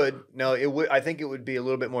 You could. No, it would. I think it would be a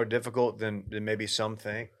little bit more difficult than maybe some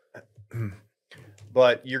think.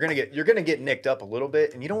 But you're gonna get nicked up a little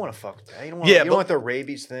bit, and you don't want to fuck with that. You don't want. Yeah, you don't but- want the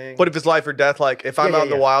rabies thing. But if it's life or death, like if I'm Yeah, out in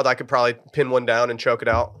the yeah. wild, I could probably pin one down and choke it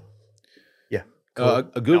out. yeah,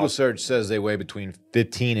 A Google search says they weigh between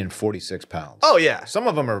 15 and 46 pounds. Oh yeah, Some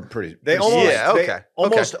of them are pretty. they pretty almost. Yeah, they okay,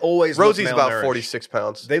 almost okay. always. look Rosie's about malnourished. 46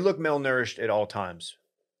 pounds. They look malnourished at all times.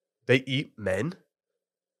 They eat men.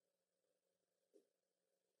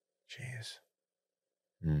 Jeez,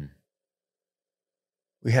 Hmm.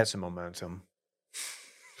 we had some momentum.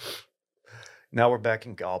 Now we're back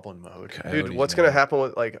in goblin mode. Dude, Coyotes, what's man. gonna happen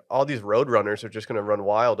with like all these road runners are just gonna run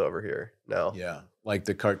wild over here now? Yeah, like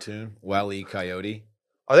the cartoon Wile E. Coyote.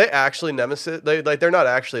 Are they actually nemesis? They're not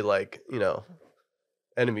actually like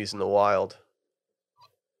enemies in the wild.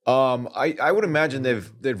 I would imagine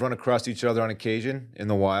they've run across each other on occasion in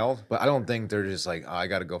the wild, but I don't think they're just like, I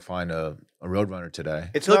got to go find a roadrunner today.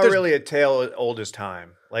 It's Look, not there's- really a tale as old as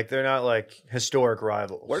time. Like they're not like historic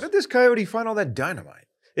rivals. Where did this coyote find all that dynamite?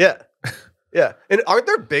 Yeah, yeah. And aren't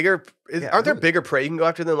there bigger? Yeah, Aren't there bigger prey you can go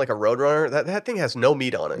after than like a road runner? That thing has no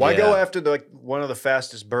meat on it. Why go Yeah. after one of the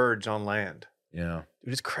fastest birds on land? Yeah,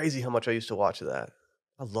 Dude, it's crazy how much I used to watch that.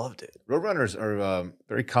 I loved it. roadrunners are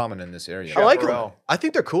very common in this area. I like them. Chaparral. I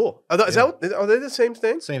think they're cool. Are they the same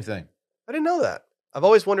thing? Same thing. I didn't know that. I've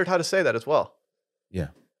always wondered how to say that as well. Yeah.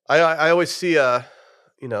 I always see the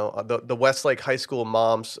Westlake High School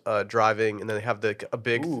moms driving, and then they have a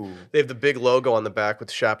big Ooh, they have the big logo on the back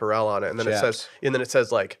with Chaparral on it, and then Chaps. it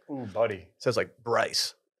says like ooh, buddy.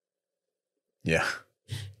 Bryce Yeah.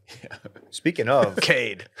 Speaking of,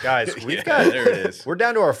 Cade. guys, we've Yeah, got there it is. We're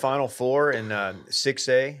down to our final four in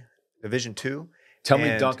 6A Division 2. Tell me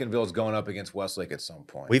And- Duncanville's going up against Westlake at some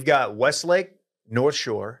point. We've got Westlake, North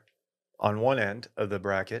Shore on one end of the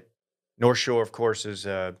bracket. North Shore, of course, is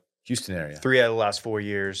Houston area. 3 out of the last 4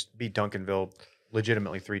 years. Beat Duncanville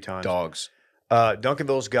legitimately 3 times. Dogs.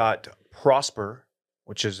 Duncanville's got Prosper,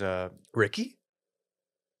 which is Ricky?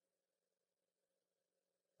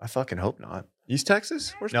 I fucking hope not. East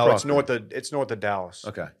Texas? Where's No, Prosper? it's north of Dallas.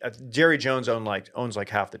 Okay. Jerry Jones owns like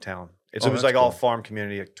half the town. It Oh, was that's like all cool. farm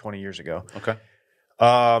community like 20 years ago. Okay.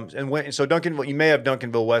 So Duncanville, you may have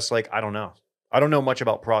Duncanville, Westlake. I don't know. I don't know much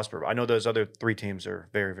about Prosper. I know those other 3 teams are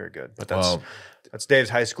very, very good. But that's Dave's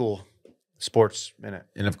high school sports minute.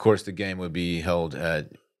 And of course, the game would be held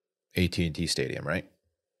at AT&T Stadium, right?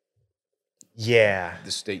 Yeah.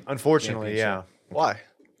 The state. Unfortunately, yeah. Why?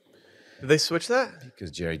 Did they switch that?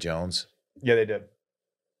 Because Jerry Jones. Yeah, they did.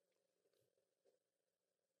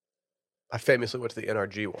 I famously went to the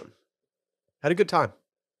NRG one. Had a good time.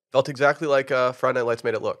 Felt exactly like Friday Night Lights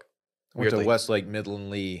made it look. Went to Weirdly. Westlake Midland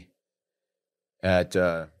Lee at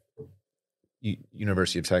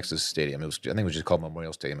University of Texas Stadium. I think it was just called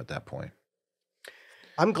Memorial Stadium at that point.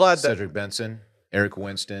 I'm glad that Cedric Benson, Eric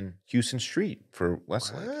Winston, Houston Street for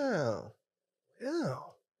Westlake. Wow. Yeah.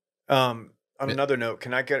 On another note,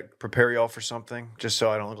 can I prepare y'all for something just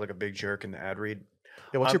so I don't look like a big jerk in the ad read?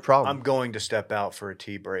 Yeah, what's your problem? I'm going to step out for a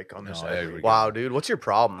tea break on this ad read. Wow, dude, what's your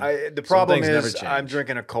problem? The problem things never is change. I'm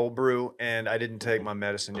drinking a cold brew and I didn't take my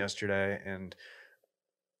medicine yesterday, and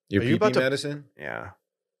Your Are you about PP to- medicine? yeah,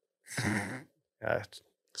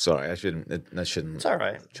 Sorry, I shouldn't. That shouldn't. it's all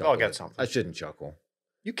right. We chuckle all got at- something. I shouldn't chuckle.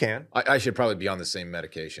 You can. I should probably be on the same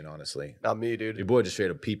medication, honestly. Not me, Your dude. boy just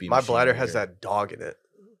straight up PP. My machine bladder over has here. that dog in it.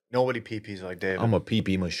 Nobody pee-pees like David. I'm a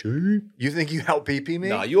PP machine. You think you help pee-pee me?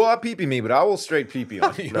 No, you are PP me, but I will straight PP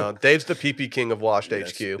on you. No, Dave's the PP king of Washed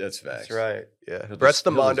That's- HQ. That's facts. That's right. Yeah, He'll Brett's just-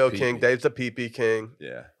 the he'll just Mondo pee king. me. Dave's the PP king.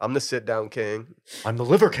 Yeah. I'm the sit down king. I'm the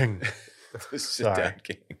liver king. Sit Sorry. down,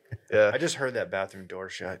 king. Yeah, I just heard that bathroom door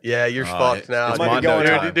shut. yeah, you're Oh, fucked now, it's might be Mondo going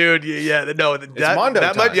time. on. dude. Yeah, no, that Mondo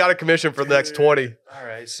that might time. be out of commission for the next 20, All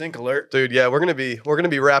right, sync alert. dude. Yeah, we're gonna be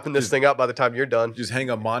wrapping this thing up by the time you're done, Just hang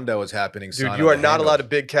up Mondo is happening. dude. sign You on are the not handle. allowed to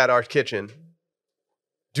big cat our kitchen.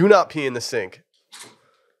 Do not pee in the sink.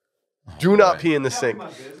 Do not boy. pee in the sink.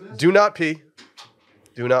 Do not pee.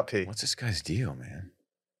 Do not pee. What's this guy's deal, man?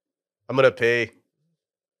 I'm gonna pee.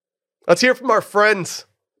 Let's hear from our friends,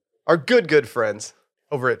 our good friends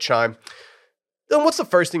over at Chime. Then what's the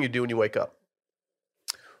first thing you do when you wake up?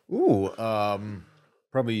 Ooh,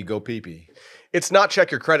 probably go pee pee. It's not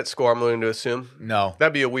check your credit score, I'm willing to assume. No.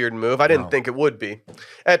 That'd be a weird move. I didn't No. think it would be.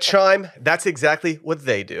 At Chime, that's exactly what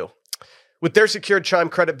they do. With their secured Chime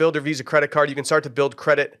Credit Builder Visa credit card, you can start to build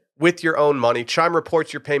credit with your own money. Chime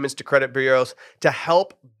reports your payments to credit bureaus to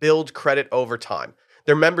help build credit over time.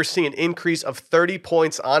 Their members see an increase of 30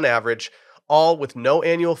 points on average, all with no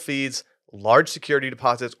annual fees, large security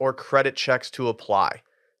deposits, or credit checks to apply.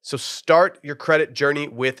 So start your credit journey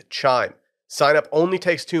with Chime. Sign up only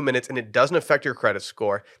takes 2 minutes and it doesn't affect your credit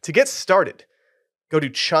score. To get started, go to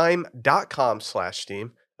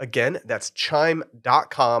chime.com/steam. Again, that's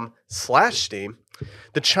chime.com/steam.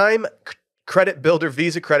 The Chime Credit Builder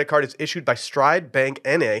Visa credit card is issued by Stride Bank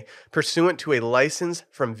NA pursuant to a license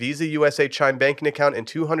from Visa USA Chime banking account and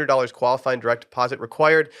 $200 qualifying direct deposit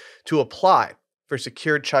required to apply for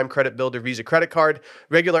secured Chime Credit Builder Visa credit card.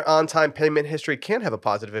 Regular on-time payment history can have a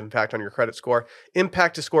positive impact on your credit score.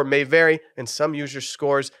 Impact to score may vary, and some users'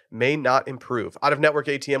 scores may not improve. Out-of-network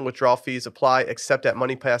ATM withdrawal fees apply except at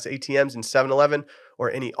MoneyPass ATMs in 7-Eleven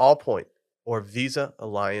or any Allpoint or Visa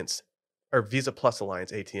Alliance or Visa Plus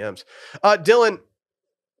Alliance ATMs. Dylan,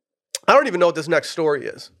 I don't even know what this next story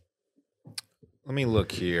is. Let me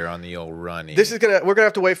look here on the old running. We're gonna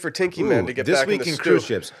have to wait for Tinky Man to get this back week in the in stew. cruise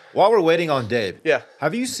ships. While we're waiting on Dave, Yeah.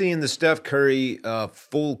 have you seen the Steph Curry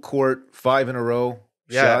full court 5 in a row?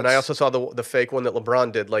 Yeah, shots? and I also saw the fake one that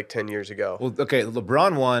LeBron did like 10 years ago. Well, okay, the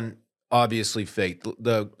LeBron one obviously fake.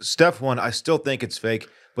 The Steph one, I still think it's fake.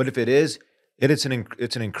 But if it is, it's an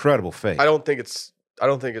incredible fake. I don't think it's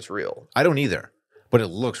real. I don't either. But it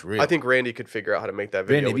looks real. I think Randy could figure out how to make that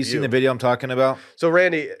video. Randy, have you with seen the video I'm talking about? So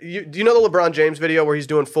Randy, do you know the LeBron James video where he's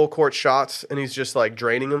doing full court shots and he's just like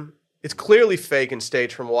draining them? It's clearly fake and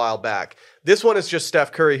staged from a while back. This one is just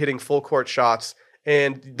Steph Curry hitting full court shots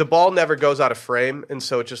and the ball never goes out of frame, and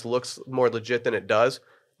so it just looks more legit than it does.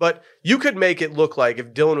 But you could make it look like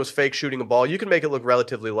if Dylan was fake shooting a ball, you could make it look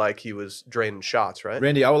relatively like he was draining shots, right?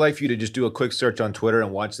 Randy, I would like for you to just do a quick search on Twitter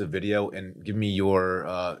and watch the video and give me your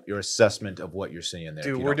assessment of what you're seeing there. if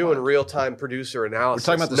Dude, you we're don't doing mind. real-time producer We're analysis.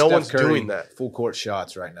 talking about the no Steph one's Curry doing that. full court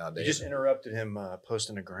shots right now, You Dave. just interrupted him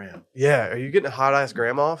posting a gram. Yeah, are you getting a hot-ass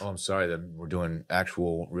gram off? Oh, I'm sorry that we're doing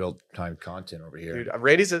actual real-time content over here. Dude,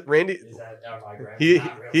 Randy. Is that my gram? He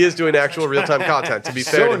Not real he is time. doing actual real-time content. To be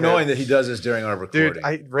fair, so to him. annoying that he does this during our recording.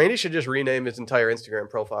 Dude, Randy should just rename his entire Instagram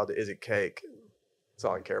profile to "Is It Cake?" That's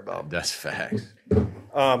all I care about. That's facts.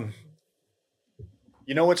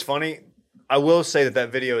 You know what's funny? I will say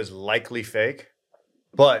that video is likely fake,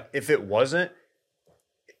 but if it wasn't,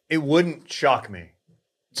 it wouldn't shock me.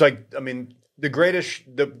 It's like, I mean,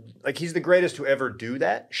 he's the greatest to ever do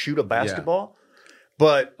that, shoot a basketball.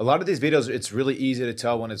 But A lot of these videos, it's really easy to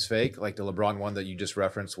tell when it's fake, like the LeBron one that you just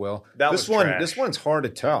referenced, Will. That this was one, trash. this one's hard to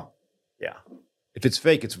tell. yeah, If it's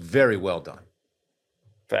fake, it's very well done.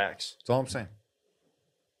 facts. That's all I'm saying.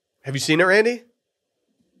 Have you seen it, Randy?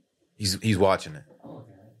 He's watching it.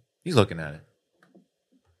 He's looking at it.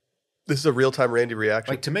 This is a real-time Randy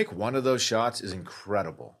reaction. Like, to make one of those shots is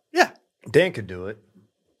incredible. Yeah, Dan could do it.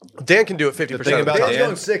 Dan can do it 50% The thing of the about time. Dan's Dan-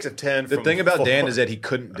 going 6 of 10. The from thing about full Dan court. is that he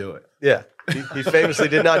couldn't do it. Yeah, he famously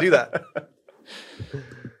did not do that.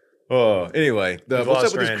 Oh, anyway, We've what's lost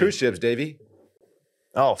up with these Randy. cruise ships, Davey?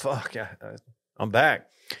 Oh, fuck. Yeah. I'm back.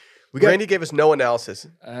 We got, Randy gave us no analysis.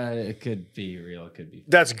 It could be real. It could be.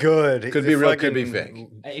 that's good. Could be real, could be fake.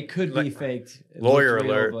 It could be faked. It Lawyer looked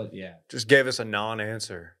real, alert. but yeah. Just gave us a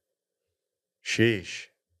non-answer. Sheesh.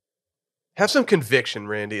 Have some conviction,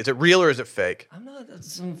 Randy. Is it real or is it fake? I'm not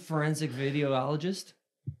some forensic videologist.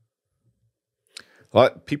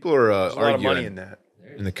 People are There's a lot of money arguing in that.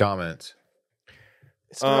 in the comments.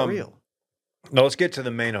 It's not real. No, let's get to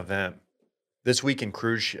the main event. This week in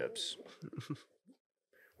cruise ships.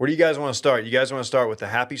 Where do you guys want to start? You guys want to start with the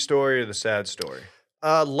happy story or the sad story?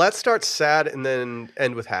 Let's start sad and then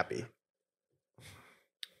end with happy.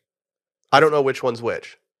 I don't know which one's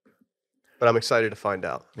which, but I'm excited to find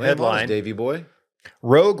out. Headline. Davy boy.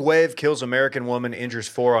 Rogue wave kills American woman, injures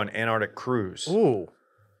 4 on Antarctic cruise. Ooh,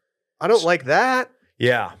 I don't like that.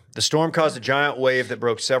 Yeah. The storm caused a giant wave that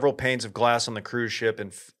broke several panes of glass on the cruise ship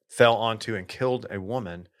and fell onto and killed a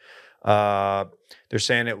woman. They're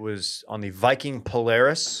saying it was on the Viking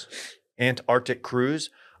Polaris Antarctic cruise.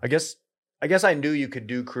 I guess I knew you could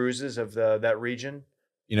do cruises of that region.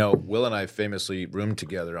 You know, Will and I famously roomed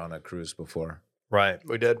together on a cruise before. Right.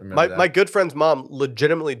 We did. Remember that? My good friend's mom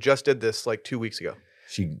legitimately just did this like 2 weeks ago.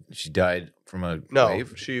 She died from a No,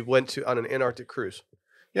 wave. she went on an Antarctic cruise.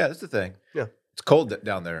 Yeah, that's the thing. Yeah. It's cold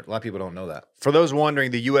down there. A lot of people don't know that. For those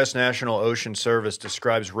wondering, the U.S. National Ocean Service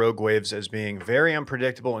describes rogue waves as being very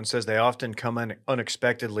unpredictable and says they often come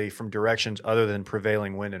unexpectedly from directions other than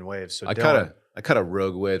prevailing wind and waves. So I Dylan, caught a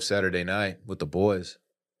rogue wave Saturday night with the boys.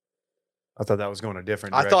 I thought that was going a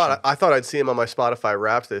different I direction. thought I'd see him on my Spotify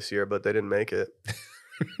Wrapped this year, but they didn't make it.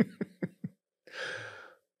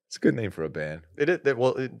 It's a good name for a band.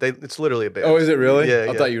 It's literally a band. Oh, is it really? Yeah, I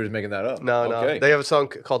yeah. thought you were making that up. No, Okay. no. They have a song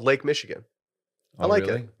called Lake Michigan. I Oh, like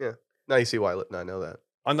really? it. Yeah. Now you see why I know that.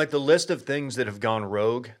 On like the list of things that have gone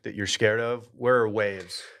rogue that you're scared of, where are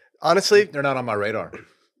waves? Honestly, They're not on my radar.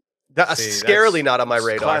 that's See, scarily that's not on my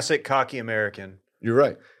radar. Classic cocky American. You're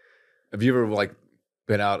right. Have you ever like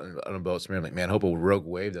been out on a boat somewhere like, man, hope a rogue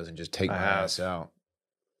wave doesn't just take I my have. ass out.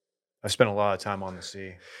 I've spent a lot of time on the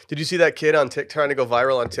sea. Did you see that kid on trying to go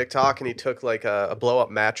viral on TikTok, and he took like a blow up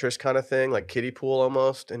mattress kind of thing, like kiddie pool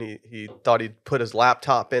almost, and he thought he'd put his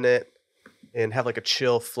laptop in it and have like a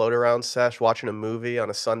chill float around sesh watching a movie on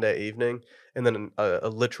a Sunday evening, and then a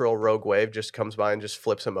literal rogue wave just comes by and just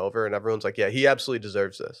flips him over, and everyone's like, yeah, he absolutely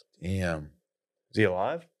deserves this. Damn. Is he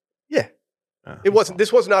alive? Yeah. Oh, It wasn't.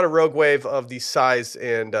 This was not a rogue wave of the size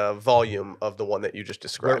and volume of the one that you just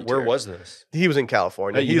described. Where here. was this? He was in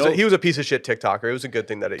California. Hey, you know- He was a piece of shit TikToker. It was a good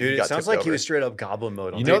thing that he Dude, got it sounds tipped like he over. was straight up goblin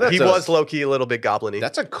mode. On You know TikTok. He that's a- was low key a little bit goblin-y.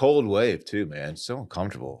 That's a cold wave too, man. It's so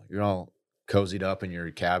uncomfortable. You're all cozied up in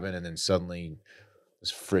your cabin and then suddenly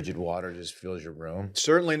this frigid water just fills your room.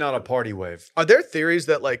 Certainly not a party wave. Are there theories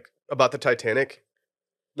that like about the Titanic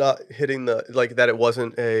not hitting the like that it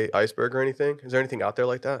wasn't a iceberg or anything? Is there anything out there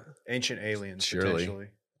like that? Ancient aliens, Surely. potentially.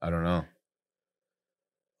 I don't know.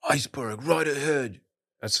 Iceberg right ahead.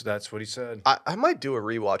 That's what he said. I might do a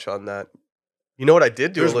rewatch on that. You know what I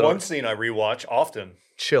did do There's a little one scene I rewatch often.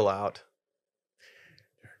 chill out.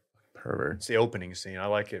 Pervert. It's the opening scene. I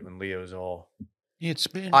like it when Leo's all. It's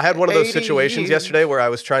been I had one of those 80 situations years. yesterday where I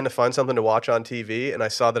was trying to find something to watch on TV and I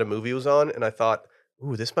saw that a movie was on and I thought,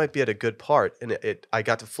 ooh, this might be at a good part. And I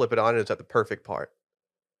got to flip it on and it's at the perfect part.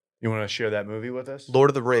 You want to share that movie with us? Lord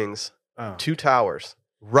of the Rings, Oh. Two Towers,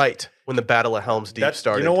 right when the Battle of Helm's Deep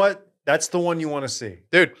started. You know what? That's the one you want to see.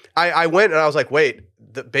 Dude, I went and I was like, wait,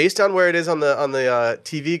 based on where it is on the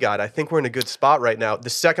TV guide, I think we're in a good spot right now. The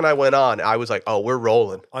second I went on, I was like, oh, we're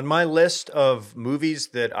rolling. On my list of movies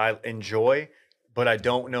that I enjoy, but I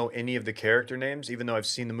don't know any of the character names, even though I've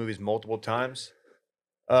seen the movies multiple times,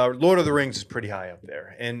 Lord of the Rings is pretty high up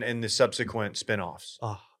there, and the subsequent spinoffs.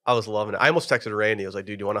 Oh, I was loving it. I almost texted Randy. I was like,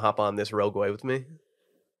 dude, do you want to hop on this Rogue Way with me?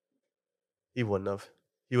 He wouldn't have.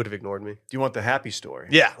 He would have ignored me. Do you want the happy story?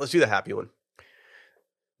 Yeah, let's do the happy one.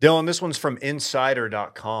 Dylan, this one's from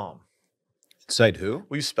insider.com. Inside who?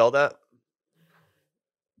 Will you spell that?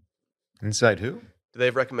 Inside who? Do they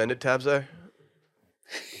have recommended tabs there?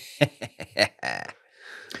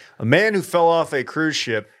 A man who fell off a cruise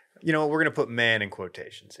ship. You know, we're going to put man in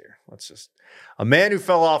quotations here. A man who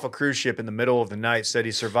fell off a cruise ship in the middle of the night said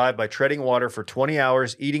he survived by treading water for 20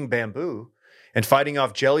 hours, eating bamboo, and fighting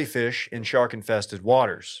off jellyfish in shark-infested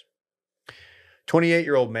waters.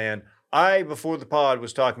 28-year-old man. Before the pod,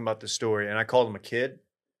 was talking about this story, and I called him a kid.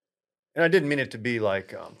 And I didn't mean it to be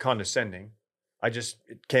like condescending.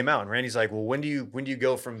 It came out. And Randy's like, well, when do you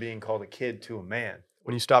go from being called a kid to a man?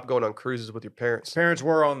 When you stop going on cruises with your parents. Parents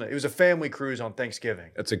were on it was a family cruise on Thanksgiving.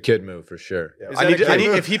 That's a kid move for sure. Yeah. Is that a kid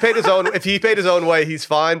move? If he paid his own way, he's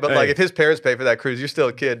fine. But like Hey. if his parents pay for that cruise, you're still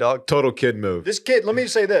a kid, dog. Total kid move. This kid, let me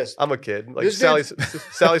say this. I'm a kid. Like This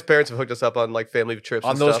Sally's parents have hooked us up on like family trips.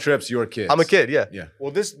 On and those stuff. trips, you're kids. I'm a kid. Yeah. Yeah.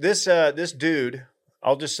 Well, this dude,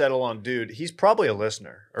 I'll just settle on dude. He's probably a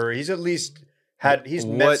listener, or he's at least met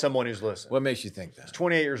What- someone who's listened. What makes you think He's that?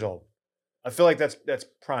 28 years old. I feel like that's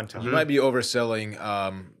prime time. You might be overselling.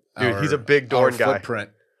 Dude, he's a big Dorn our guy. Footprint.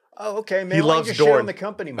 Oh, okay, man. He Why don't loves you share Dorn. on the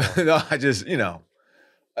company more? No, I just Hey,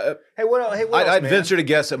 what else? Hey, what else, I'd man? venture to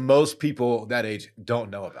guess that most people that age don't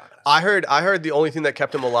know about us. I heard the only thing that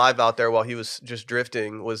kept him alive out there while he was just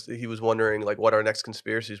drifting was he was wondering like what our next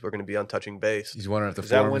conspiracies were going to be on touching base. He's wondering if the Is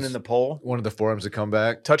that forums, winning the poll? one of the forums to come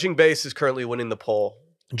back. Touching base is currently winning the poll.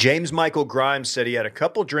 James Michael Grimes said he had a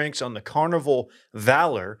couple drinks on the Carnival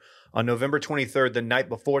Valor on November 23rd, the night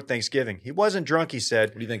before Thanksgiving. He wasn't drunk, he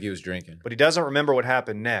said, What do you think he was drinking? but he doesn't remember what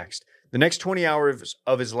happened next. The next 20 hours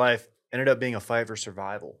of his life ended up being a fight for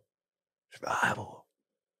survival. Survival.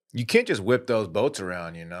 You can't just whip those boats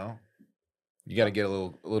around, you know. You got to get a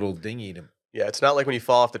little dinghy to. Yeah, it's not like when you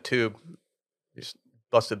fall off the tube, you just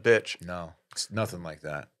bust a bitch. No, it's nothing like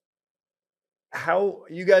that. How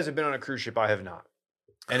you guys have been on a cruise ship? I have not.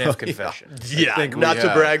 Oh, NF yeah. confession. Yeah, think we not to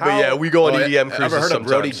have. brag, but How- yeah, we go on Oh, EDM ever cruises heard of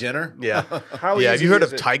Brody sometimes. Jenner? Yeah, How yeah. Have easy you heard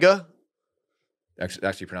is of it- Tyga?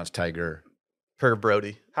 Actually pronounced Tiger. Per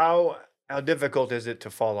Brody. How difficult is it to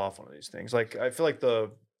fall off one of these things? Like I feel like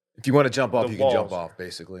If you want to jump off, The you can jump walls. off,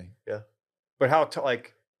 basically. but how to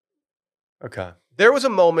like. Okay. There was a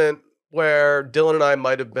moment where Dylan and I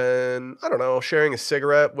might have been, I don't know, sharing a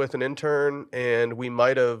cigarette with an intern, and we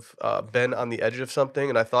might have been on the edge of something.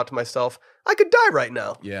 And I thought to myself, I could die right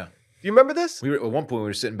now. Yeah. Do you remember this? We were at one point we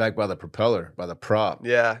were sitting back by the propeller, by the prop.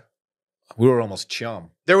 Yeah. We were almost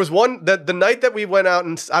chum. There was one the night that we went out,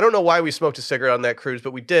 and I don't know why we smoked a cigarette on that cruise,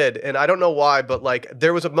 but we did. And I don't know why, but like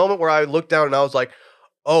there was a moment where I looked down and I was like,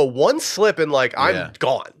 oh, one slip and like Yeah. I'm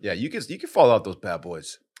gone. Yeah, you can fall out those bad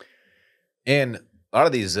boys. And a lot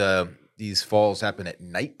of these falls happen at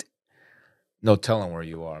night. No telling where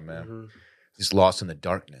you are, man. Mhm. Just lost in the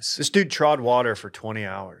darkness. This dude trod water for 20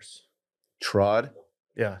 hours. Trod.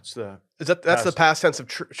 Yeah, it's the. That's the past tense of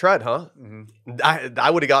tread, huh?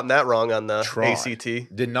 I would have gotten that wrong on the Trod.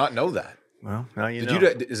 ACT. Did not know that. Well, now you Did know.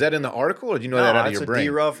 you? Is that in the article, or did you know No, that out of that's your a brain?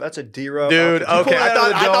 D-rough. That's a D-rough. Dude, I'll- okay. pull that out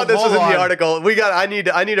of I the thought this was dome. in Hold the on.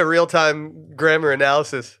 article. I need a real-time grammar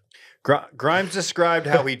analysis. Grimes described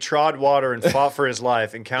how he trod water and fought for his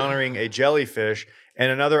life, encountering a jellyfish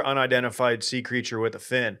and another unidentified sea creature with a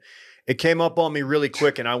fin. It came up on me really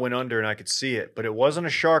quick, and I went under, and I could see it. But it wasn't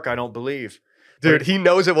a shark, I don't believe. Dude, he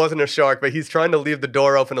knows it wasn't a shark, but he's trying to leave the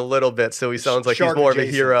door open a little bit so he sounds like Shark he's more of a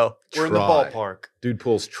adjacent. hero. We're in the Trod. ballpark. Dude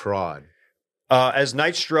pulls trod. As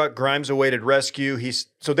night struck, Grimes awaited rescue.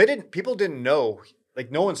 People didn't know. Like,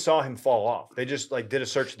 no one saw him fall off. They just, like, did a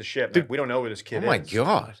search of the ship. Like, we don't know where this Oh kid my is.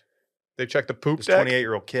 god. They checked the poop This deck.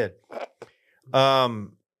 28-year-old kid.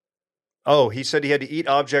 He said he had to eat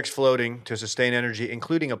objects floating to sustain energy,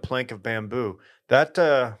 including a plank of bamboo. That's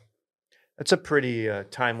a pretty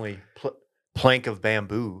timely plank of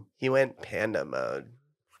bamboo. He went panda mode.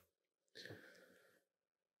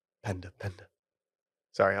 Panda.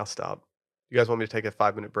 Sorry, I'll stop. You guys want me to take a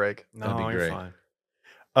 5-minute break? That'd be No, you're great. fine.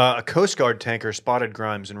 A Coast Guard tanker spotted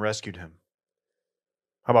Grimes and rescued him.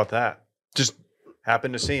 How about that? Just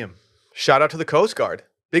happened to see him. Shout out to the Coast Guard.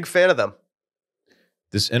 Big fan of them.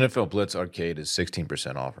 This NFL Blitz arcade is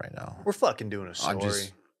 16% off right now. We're fucking doing a story. I'm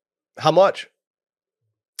just- How much?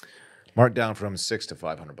 Marked down from $600 to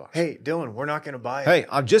 $500. Hey, Dylan, we're not going to buy it. Hey,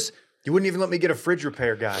 I'm just You wouldn't even let me get a fridge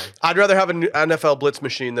repair guy. I'd rather have an NFL Blitz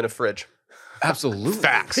machine than a fridge. absolutely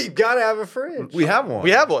Facts. You got to have a fridge. We have one.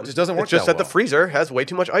 We have one. It just doesn't work. It's just that that the well. freezer has way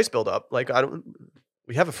too much ice buildup. Like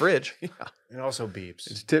we have a fridge. It also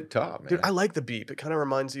beeps. It's tip top, man. Dude, I like the beep. It kind of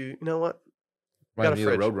reminds you know what? Reminds got a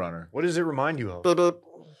me of the fridge. Roadrunner. What does it remind you of? Boop, boop.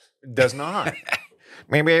 It does not.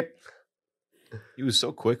 Maybe. He was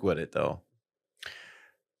so quick with it, though.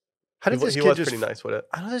 How did He this he kid was just? pretty nice with it.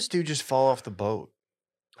 How did this dude just fall off the boat?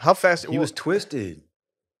 How fast? He was twisted.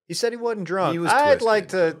 He said he wasn't drunk. He was I'd like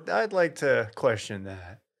twisted. to question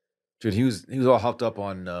that. Dude, he was all hopped up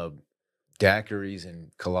on daiquiris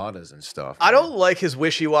and coladas and stuff. I man. don't like his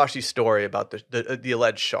wishy-washy story about the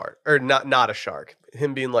alleged shark, or not a shark.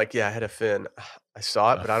 Him being like, "Yeah, I had a fin. I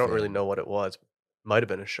saw it, A but I don't really fin. know what it was. Might have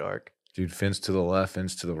been a shark." Dude, fins to the left,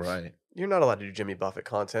 fins to the right. You're not allowed to do Jimmy Buffett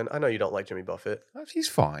content. I know you don't like Jimmy Buffett. He's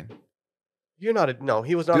fine. You're not. No,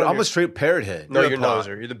 he was not. Dude, on I'm your- a straight parrot head. No, You're you're a not.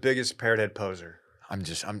 poser. You're the biggest parrot head poser.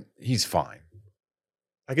 He's fine.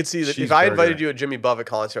 I could see that if Cheeseburger. I invited you to a Jimmy Buffett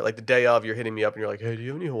concert, like the day of, you're hitting me up and you're like, "Hey, do you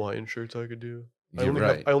have any Hawaiian shirts I could do?" I You're only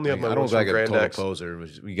right. have, I only have my I don't ones look from like a Grand total X. poser.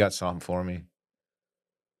 You got some for me.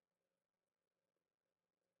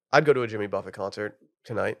 I'd go to a Jimmy Buffett concert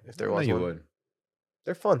tonight if there I know was you one. would.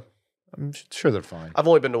 They're fun. I'm sure they're fine. I've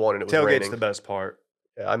only been to one and it was Tailgate's raining. the best part.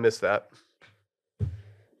 Yeah, I missed that.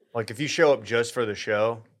 Like if you show up just for the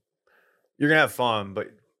show, you're gonna have fun, but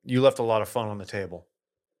you left a lot of fun on the table.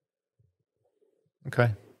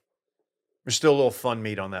 Okay. There's still a little fun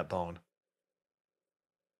meat on that bone.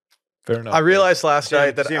 Fair enough. I realized last See what-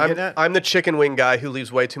 night that see what I'm getting at? I'm the chicken wing guy who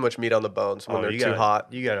leaves way too much meat on the bones when they're you too gotta,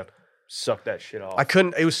 hot. You gotta suck that shit off. I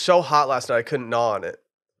couldn't. It was so hot last night. I couldn't gnaw on it.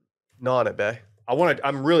 Gnaw on it, bae.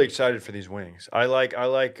 I'm really excited for these wings. I like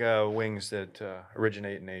wings that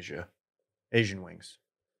originate in Asia, Asian wings,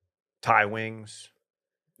 Thai wings.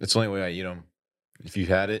 That's the only way I eat them. If you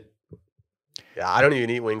had it. Yeah, I don't even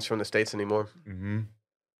eat wings from the States anymore. Mm-hmm.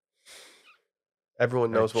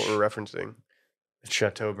 Everyone knows what we're referencing.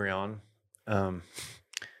 Chateaubriand.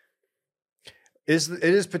 It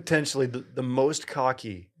is potentially the most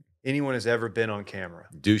cocky anyone has ever been on camera.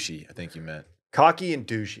 Douchey, I think you meant. Cocky and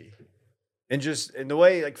douchey. And just in the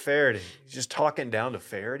way like Faraday, he's just talking down to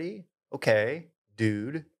Faraday. Okay,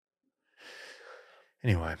 dude.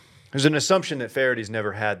 Anyway, there's an assumption that Faraday's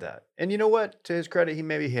never had that. And you know what? To his credit,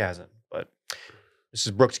 he hasn't. But this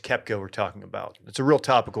is Brooks Koepka we're talking about. It's a real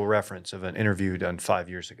topical reference of an interview done 5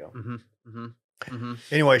 years ago. Mm-hmm. Mm-hmm. Mm-hmm.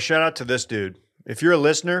 Anyway, shout out to this dude. If you're a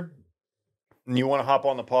listener and you want to hop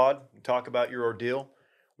on the pod and talk about your ordeal,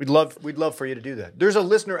 we'd love for you to do that. There's a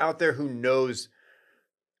listener out there who's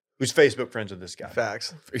Facebook friends with this guy.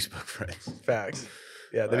 Facts. Facebook friends. Facts.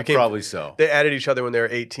 Yeah, they Well, became. probably so. They added each other when they were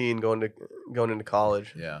 18, going into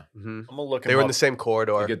college. Yeah. Mm-hmm. I'm gonna look him They were in up. the same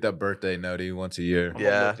corridor. You get that birthday notey once a year. I'm gonna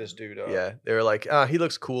Yeah. look this dude up. Yeah, they were like, he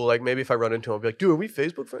looks cool. Like maybe if I run into him, I'll be like, dude, are we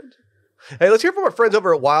Facebook friends? Hey, let's hear from our friends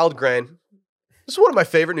over at Wild Grain. This is one of my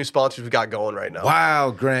favorite new sponsors we've got going right now.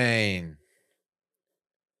 Wild grain.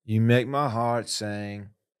 You make my heart sing.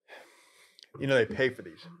 You know they pay for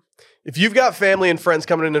these. If you've got family and friends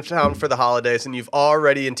coming into town for the holidays and you've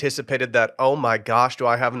already anticipated that, oh my gosh, do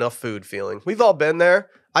I have enough food feeling? We've all been there.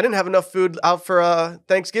 I didn't have enough food out for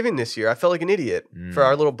Thanksgiving this year. I felt like an idiot for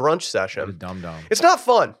our little brunch session. Dum-dum. It's not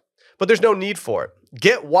fun, but there's no need for it.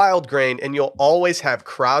 Get Wild Grain and you'll always have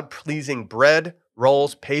crowd-pleasing bread,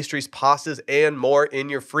 rolls, pastries, pastas, and more in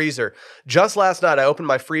your freezer. Just last night, I opened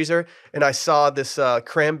my freezer and I saw this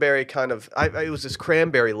cranberry it was this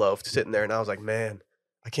cranberry loaf sitting there and I was like, man,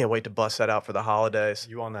 I can't wait to bust that out for the holidays.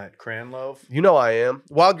 You on that cran loaf? You know I am.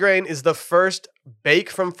 Wild Grain is the first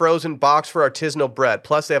bake from frozen box for artisanal bread.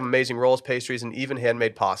 Plus, they have amazing rolls, pastries, and even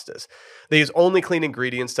handmade pastas. They use only clean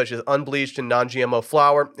ingredients such as unbleached and non-GMO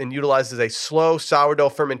flour and utilizes a slow sourdough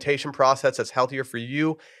fermentation process that's healthier for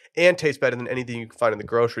you and tastes better than anything you can find in the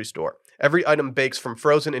grocery store. Every item bakes from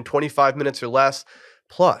frozen in 25 minutes or less.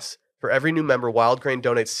 Plus, for every new member, Wild Grain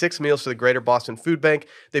donates 6 meals to the Greater Boston Food Bank.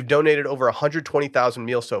 They've donated over 120,000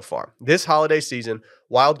 meals so far. This holiday season,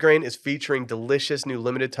 Wild Grain is featuring delicious new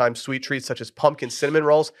limited time sweet treats such as pumpkin cinnamon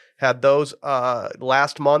rolls. Had those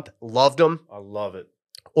last month. Loved them. I love it.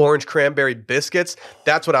 Orange cranberry biscuits.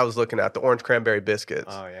 That's what I was looking at, the orange cranberry biscuits.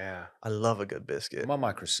 Oh yeah. I love a good biscuit. I'm on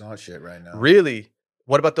my croissant shit right now. Really?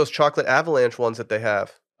 What about those chocolate avalanche ones that they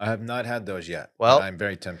have? I have not had those yet. Well, but I'm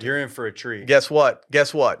very tempted. You're in for a treat. Guess what?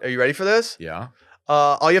 Are you ready for this? Yeah.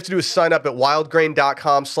 All you have to do is sign up at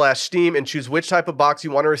wildgrain.com/steam and choose which type of box you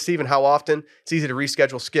want to receive and how often. It's easy to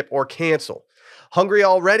reschedule, skip, or cancel. Hungry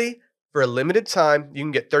already? For a limited time, you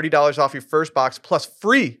can get $30 off your first box plus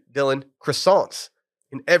free, Dylan, croissants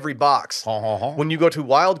in every box. When you go to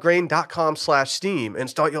wildgrain.com/steam and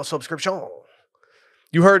start your subscription.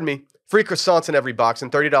 You heard me. Free croissants in every box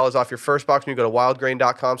and $30 off your first box when you go to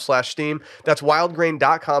wildgrain.com/steam. That's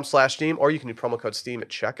wildgrain.com/steam, or you can do promo code STEAM at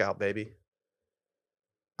checkout, baby.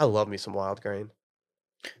 I love me some Wild Grain.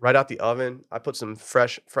 Right out the oven, I put some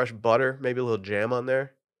fresh butter, maybe a little jam on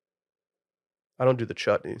there. I don't do the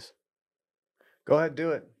chutneys. Go ahead,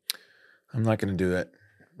 do it. I'm not going to do it.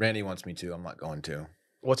 Randy wants me to. I'm not going to.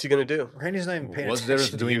 What's he going to do? Randy's not even paying What's the difference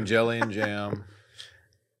attention to between you. jelly and jam?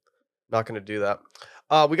 Not going to do that.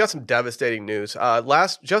 We got some devastating news.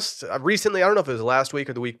 Recently, I don't know if it was last week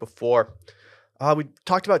or the week before. We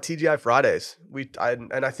talked about TGI Fridays. I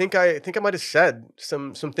think I might have said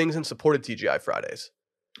some things in support of TGI Fridays.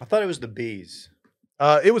 I thought it was the bees.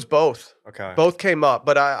 It was both. Okay. Both came up,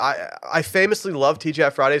 but I famously love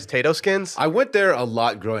TGI Fridays Tato skins. I went there a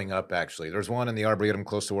lot growing up, actually. There's one in the Arboretum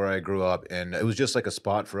close to where I grew up, and it was just like a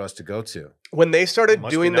spot for us to go to. When they started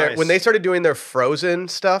Must doing be their nice. when they started doing their frozen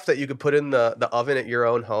stuff that you could put in the oven at your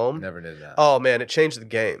own home. Never did that. Oh man, it changed the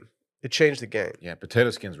game. It changed the game. Yeah, potato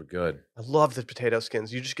skins were good. It I love the potato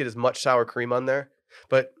skins. You just get as much sour cream on there,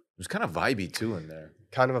 but was kind of vibey, too, in there.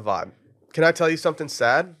 kind of a vibe. Can I tell you something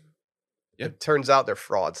sad? Yeah. It turns out they're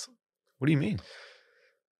frauds. What do you mean?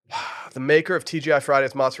 The maker of TGI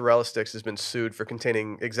Fridays mozzarella sticks has been sued for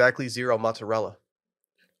containing exactly 0 mozzarella.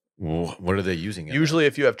 Well, what are they using it? Usually,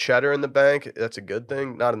 if you have cheddar in the bank, that's a good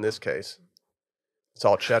thing. Not in this case. It's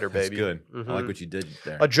all cheddar, That's baby. good. I Mhm. like what you did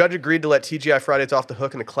there. A judge agreed to let TGI Fridays off the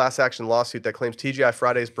hook in a class action lawsuit that claims TGI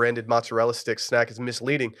Fridays branded mozzarella stick snack is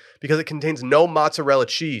misleading because it contains no mozzarella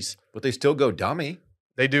cheese. But they still go dummy.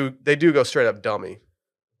 They do go straight up dummy.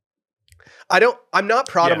 I'm not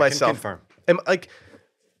proud of myself. Confirm. Like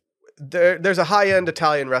there's a high-end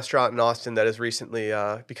Italian restaurant in Austin that has recently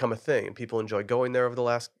become a thing, and people enjoy going there over the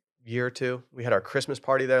last year or two. We had our Christmas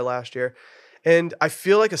party there last year. And I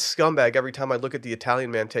feel like a scumbag every time I look at the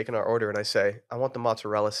Italian man taking our order and I say, I want the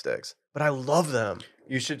mozzarella sticks. But I love them.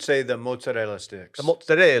 You should say the mozzarella sticks. The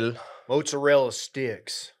mozzarella. Mozzarella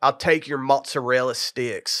sticks. I'll take your mozzarella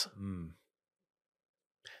sticks.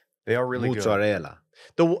 They are really good. Mozzarella.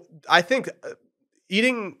 I think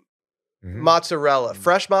eating Mhm. mozzarella,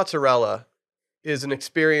 fresh mozzarella, is an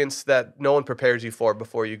experience that no one prepares you for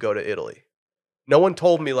before you go to Italy. No one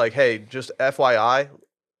told me, like, hey, just FYI,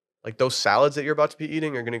 like those salads that you're about to be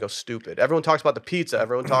eating are going to go stupid. Everyone talks about the pizza.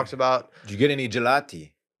 Everyone talks about Did you get any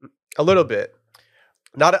gelati? a little bit.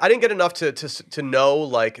 I didn't get enough to know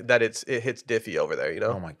like that it hits diffy over there. You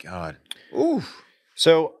know. Oh my god. Oof.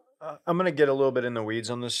 So I'm going to get a little bit in the weeds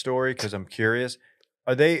on this story because I'm curious.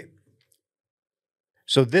 Are they?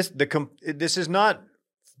 So this is not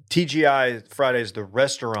TGI Fridays, the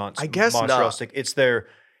restaurant's I guess mozzarella not. stick. It's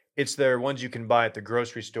their ones you can buy at the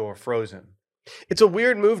grocery store frozen. It's a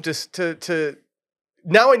weird move to.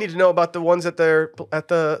 Now I need to know about the ones at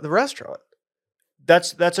the restaurant.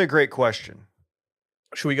 That's a great question.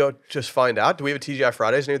 Should we go just find out? Do we have a TGI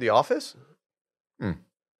Fridays near the office?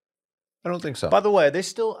 I don't think so. By the way,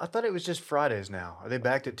 I thought it was just Fridays now. Are they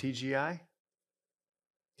back to TGI?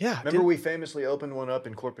 Yeah. Remember we famously opened one up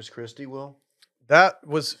in Corpus Christi, Will? That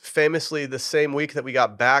was famously the same week that we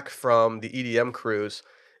got back from the EDM cruise.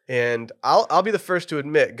 And I'll be the first to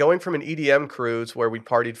admit, going from an EDM cruise where we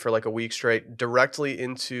partied for like a week straight directly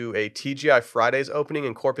into a TGI Fridays opening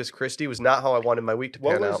in Corpus Christi was not how I wanted my week to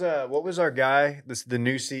pan out. What was our guy, the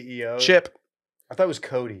new CEO? Chip. I thought it was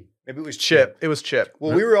Cody. Maybe it was Chip. It was Chip.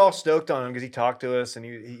 Well, we were all stoked on him because he talked to us, and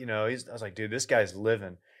I was like, dude, this guy's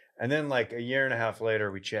living. And then like a year and a half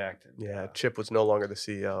later, we checked. And, Yeah, Chip was no longer the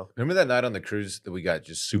CEO. Remember that night on the cruise that we got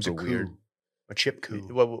just it was super weird? A chip coup.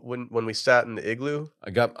 When we sat in the igloo,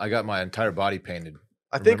 I got my entire body painted.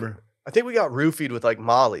 I think Remember? we got roofied with like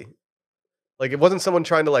Molly. Like it wasn't someone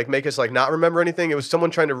trying to like make us like not remember anything. It was someone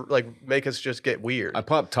trying to like make us just get weird. I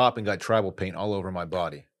popped top and got tribal paint all over my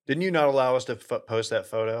body. Didn't you not allow us to post that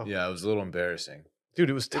photo? Yeah, it was a little embarrassing. Dude,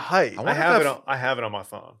 it was tight. I I wonder have if it. I have it on my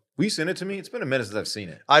phone. Will you send it to me? It's been a minute since I've seen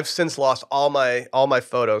it. I've since lost all my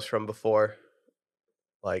photos from before.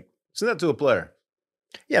 Like Send that to a player.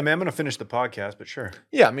 Yeah, man. I'm gonna finish the podcast, but sure.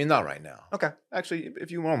 Yeah, I mean, not right now. Okay. Actually,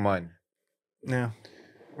 if you won't mind. Yeah,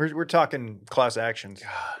 we're talking class actions.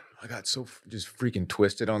 God, I got so just freaking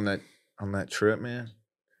twisted on that trip, man.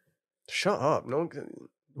 shut up. No one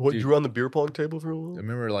what Dude. you were on the beer pong table for a I while?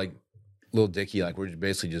 remember like Lil Dicky, like we're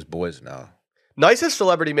basically just boys now. Nicest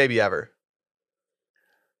celebrity maybe ever.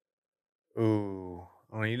 Ooh,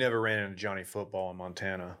 well, you never ran into Johnny Football in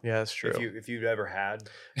Montana. Yeah, that's true. If you'd ever had,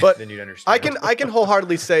 But then you'd understand. I can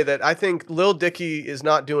wholeheartedly say that I think Lil Dicky is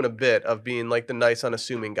not doing a bit of being like the nice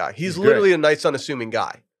unassuming guy. He's He's literally a nice unassuming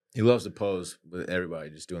guy. He loves to pose with everybody,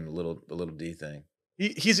 just doing the little D thing.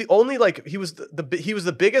 He's the only like he was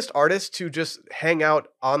the biggest artist to just hang out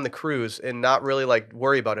on the cruise and not really like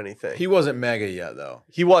worry about anything. He wasn't mega yet, though.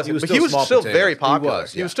 He wasn't, he was but still he was small still potatoes. very He popular.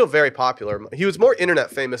 was, He yeah. was still very popular. He was more internet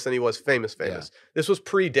famous than he was famous. Yeah. This was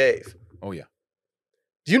pre-Dave. Oh yeah.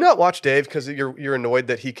 Do you not watch Dave because you're annoyed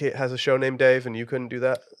that he has a show named Dave and you couldn't do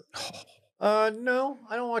that? No,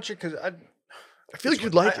 I don't watch it because I feel like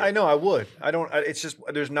you'd like it. I know I would. I don't. It's just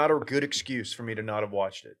there's not a good excuse for me to not have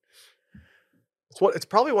watched it. It's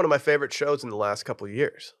probably one of my favorite shows in the last couple of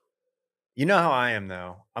years. You know how I am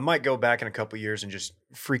though. I might go back in a couple years and just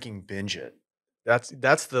freaking binge it.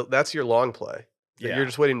 That's your long play. Yeah. You're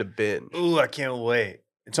just waiting to binge. Ooh, I can't wait.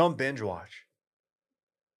 It's on binge watch.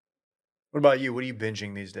 What about you? What are you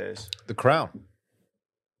binging these days? The Crown.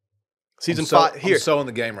 Season I'm so, 5 here. I'm so in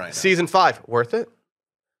the game right now. Season 5 worth it?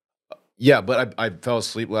 Yeah, but I fell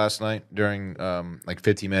asleep last night during like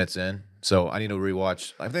 15 minutes in, so I need to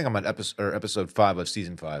rewatch. I think I'm on episode 5 of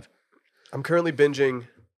season 5. I'm currently binging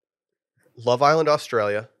Love Island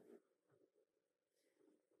Australia.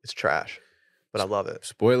 It's trash, but I love it.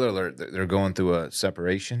 Spoiler alert: they're going through a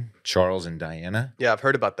separation. Charles and Diana. Yeah, I've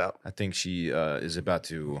heard about that. I think she is about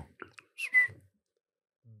to.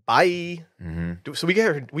 Bye. Mm-hmm. So we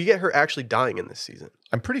get her actually dying in this season.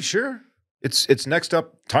 I'm pretty sure it's next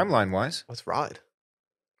up timeline wise. Let's ride.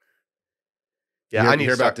 You Yeah, hear- I need you to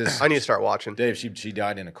hear start, about this? I need to start watching. Dave, she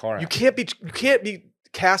died in a car. You accident. can't be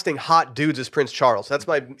casting hot dudes as Prince Charles. That's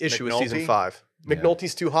my issue with season McNulty? 5. Yeah.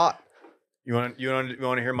 McNulty's too hot. You want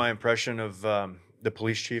to hear my impression of the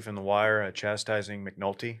police chief in The Wire chastising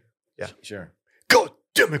McNulty? Sure. God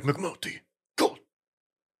damn it, McNulty! God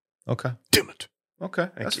Okay. damn it! Okay.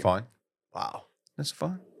 That's you. fine. Wow. That's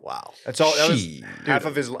fine. Wow. That's all. That was Shit. half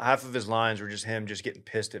of his lines were just him just getting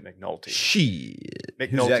pissed at McNulty. Shit. Who's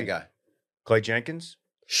McNulty. that guy? Clay Jenkins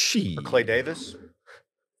Shit. or Clay Davis?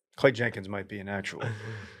 Clay Jenkins might be an actual.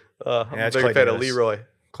 I'm that's a big Clay fan of Davis. Leroy.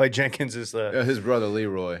 Clay Jenkins is the Yeah, his brother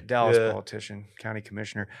Leroy. Dallas Yeah. politician, county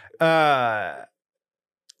commissioner.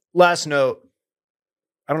 Last note.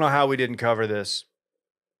 I don't know how we didn't cover this.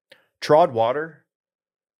 Trod Water.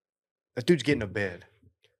 That dude's getting a bid.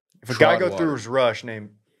 If a guy Trod go Water. through his rush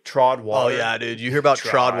named Trod Oh Water. yeah, dude. You hear about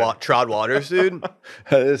Trod Waters, dude?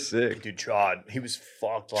 That is sick. Dude, Trod. He was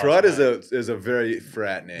fucked. last Trud night. is a very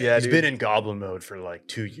frat name. Yeah, He's dude. been in Goblin mode for like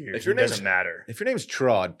 2 years. If your It doesn't name's- matter. If your name's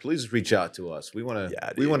Trod, please reach out to us. We want to.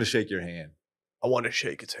 Yeah, we dude. want to shake your hand. I want to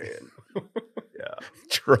shake its hand. Yeah,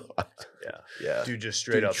 Trod. yeah. Yeah. Dude, just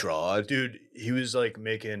straight up. Trod. Dude, he was like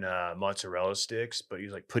making mozzarella sticks, but he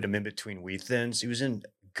was like putting them in between wheat thins. He was in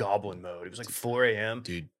Goblin mode. It was like 4 a.m.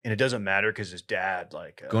 Dude, and it doesn't matter because his dad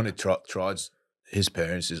like going to Trod's. His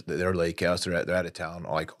parents is their lake house. They're out of town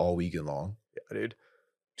like all weekend long. Yeah, dude.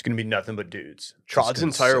 it's gonna be nothing but dudes. Trod's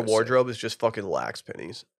gonna entire so sick. wardrobe is just fucking lax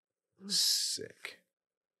pennies. Sick.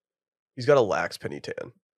 He's got a lax penny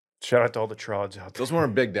tan. Shout out to all the Trods out there. Those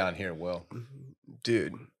weren't big down here, Will.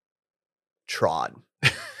 Dude. Trod.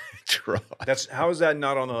 Trod. That's how is that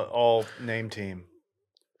not on the all name team?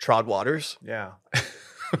 Trod Waters. Yeah.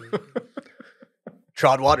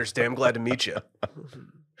 Trod Waters, damn glad to meet you.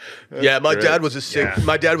 Yeah, my great. dad was a SIG. Yeah.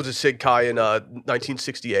 My dad was a SIG Chi in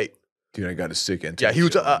 1968. Dude, I got a sick internship. Yeah, he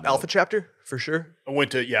was on that. Alpha chapter for sure. I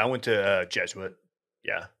went to Jesuit.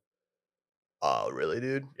 Yeah. Oh, really,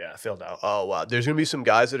 dude? Yeah, I failed out. Oh, wow. There's gonna be some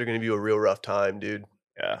guys that are gonna give you a real rough time, dude.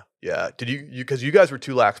 Yeah. Yeah. Did you because you guys were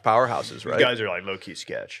two lax powerhouses, right? You guys are like low key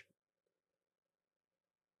sketch.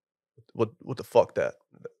 What the fuck that?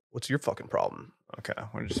 What's your fucking problem? Okay,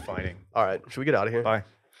 we're just fighting. All right, should we get out of here? Bye.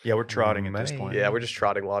 Yeah, we're trotting at this Bye. point. Yeah, we're just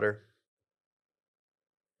trotting water.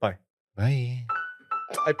 Bye.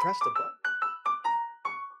 I pressed the button.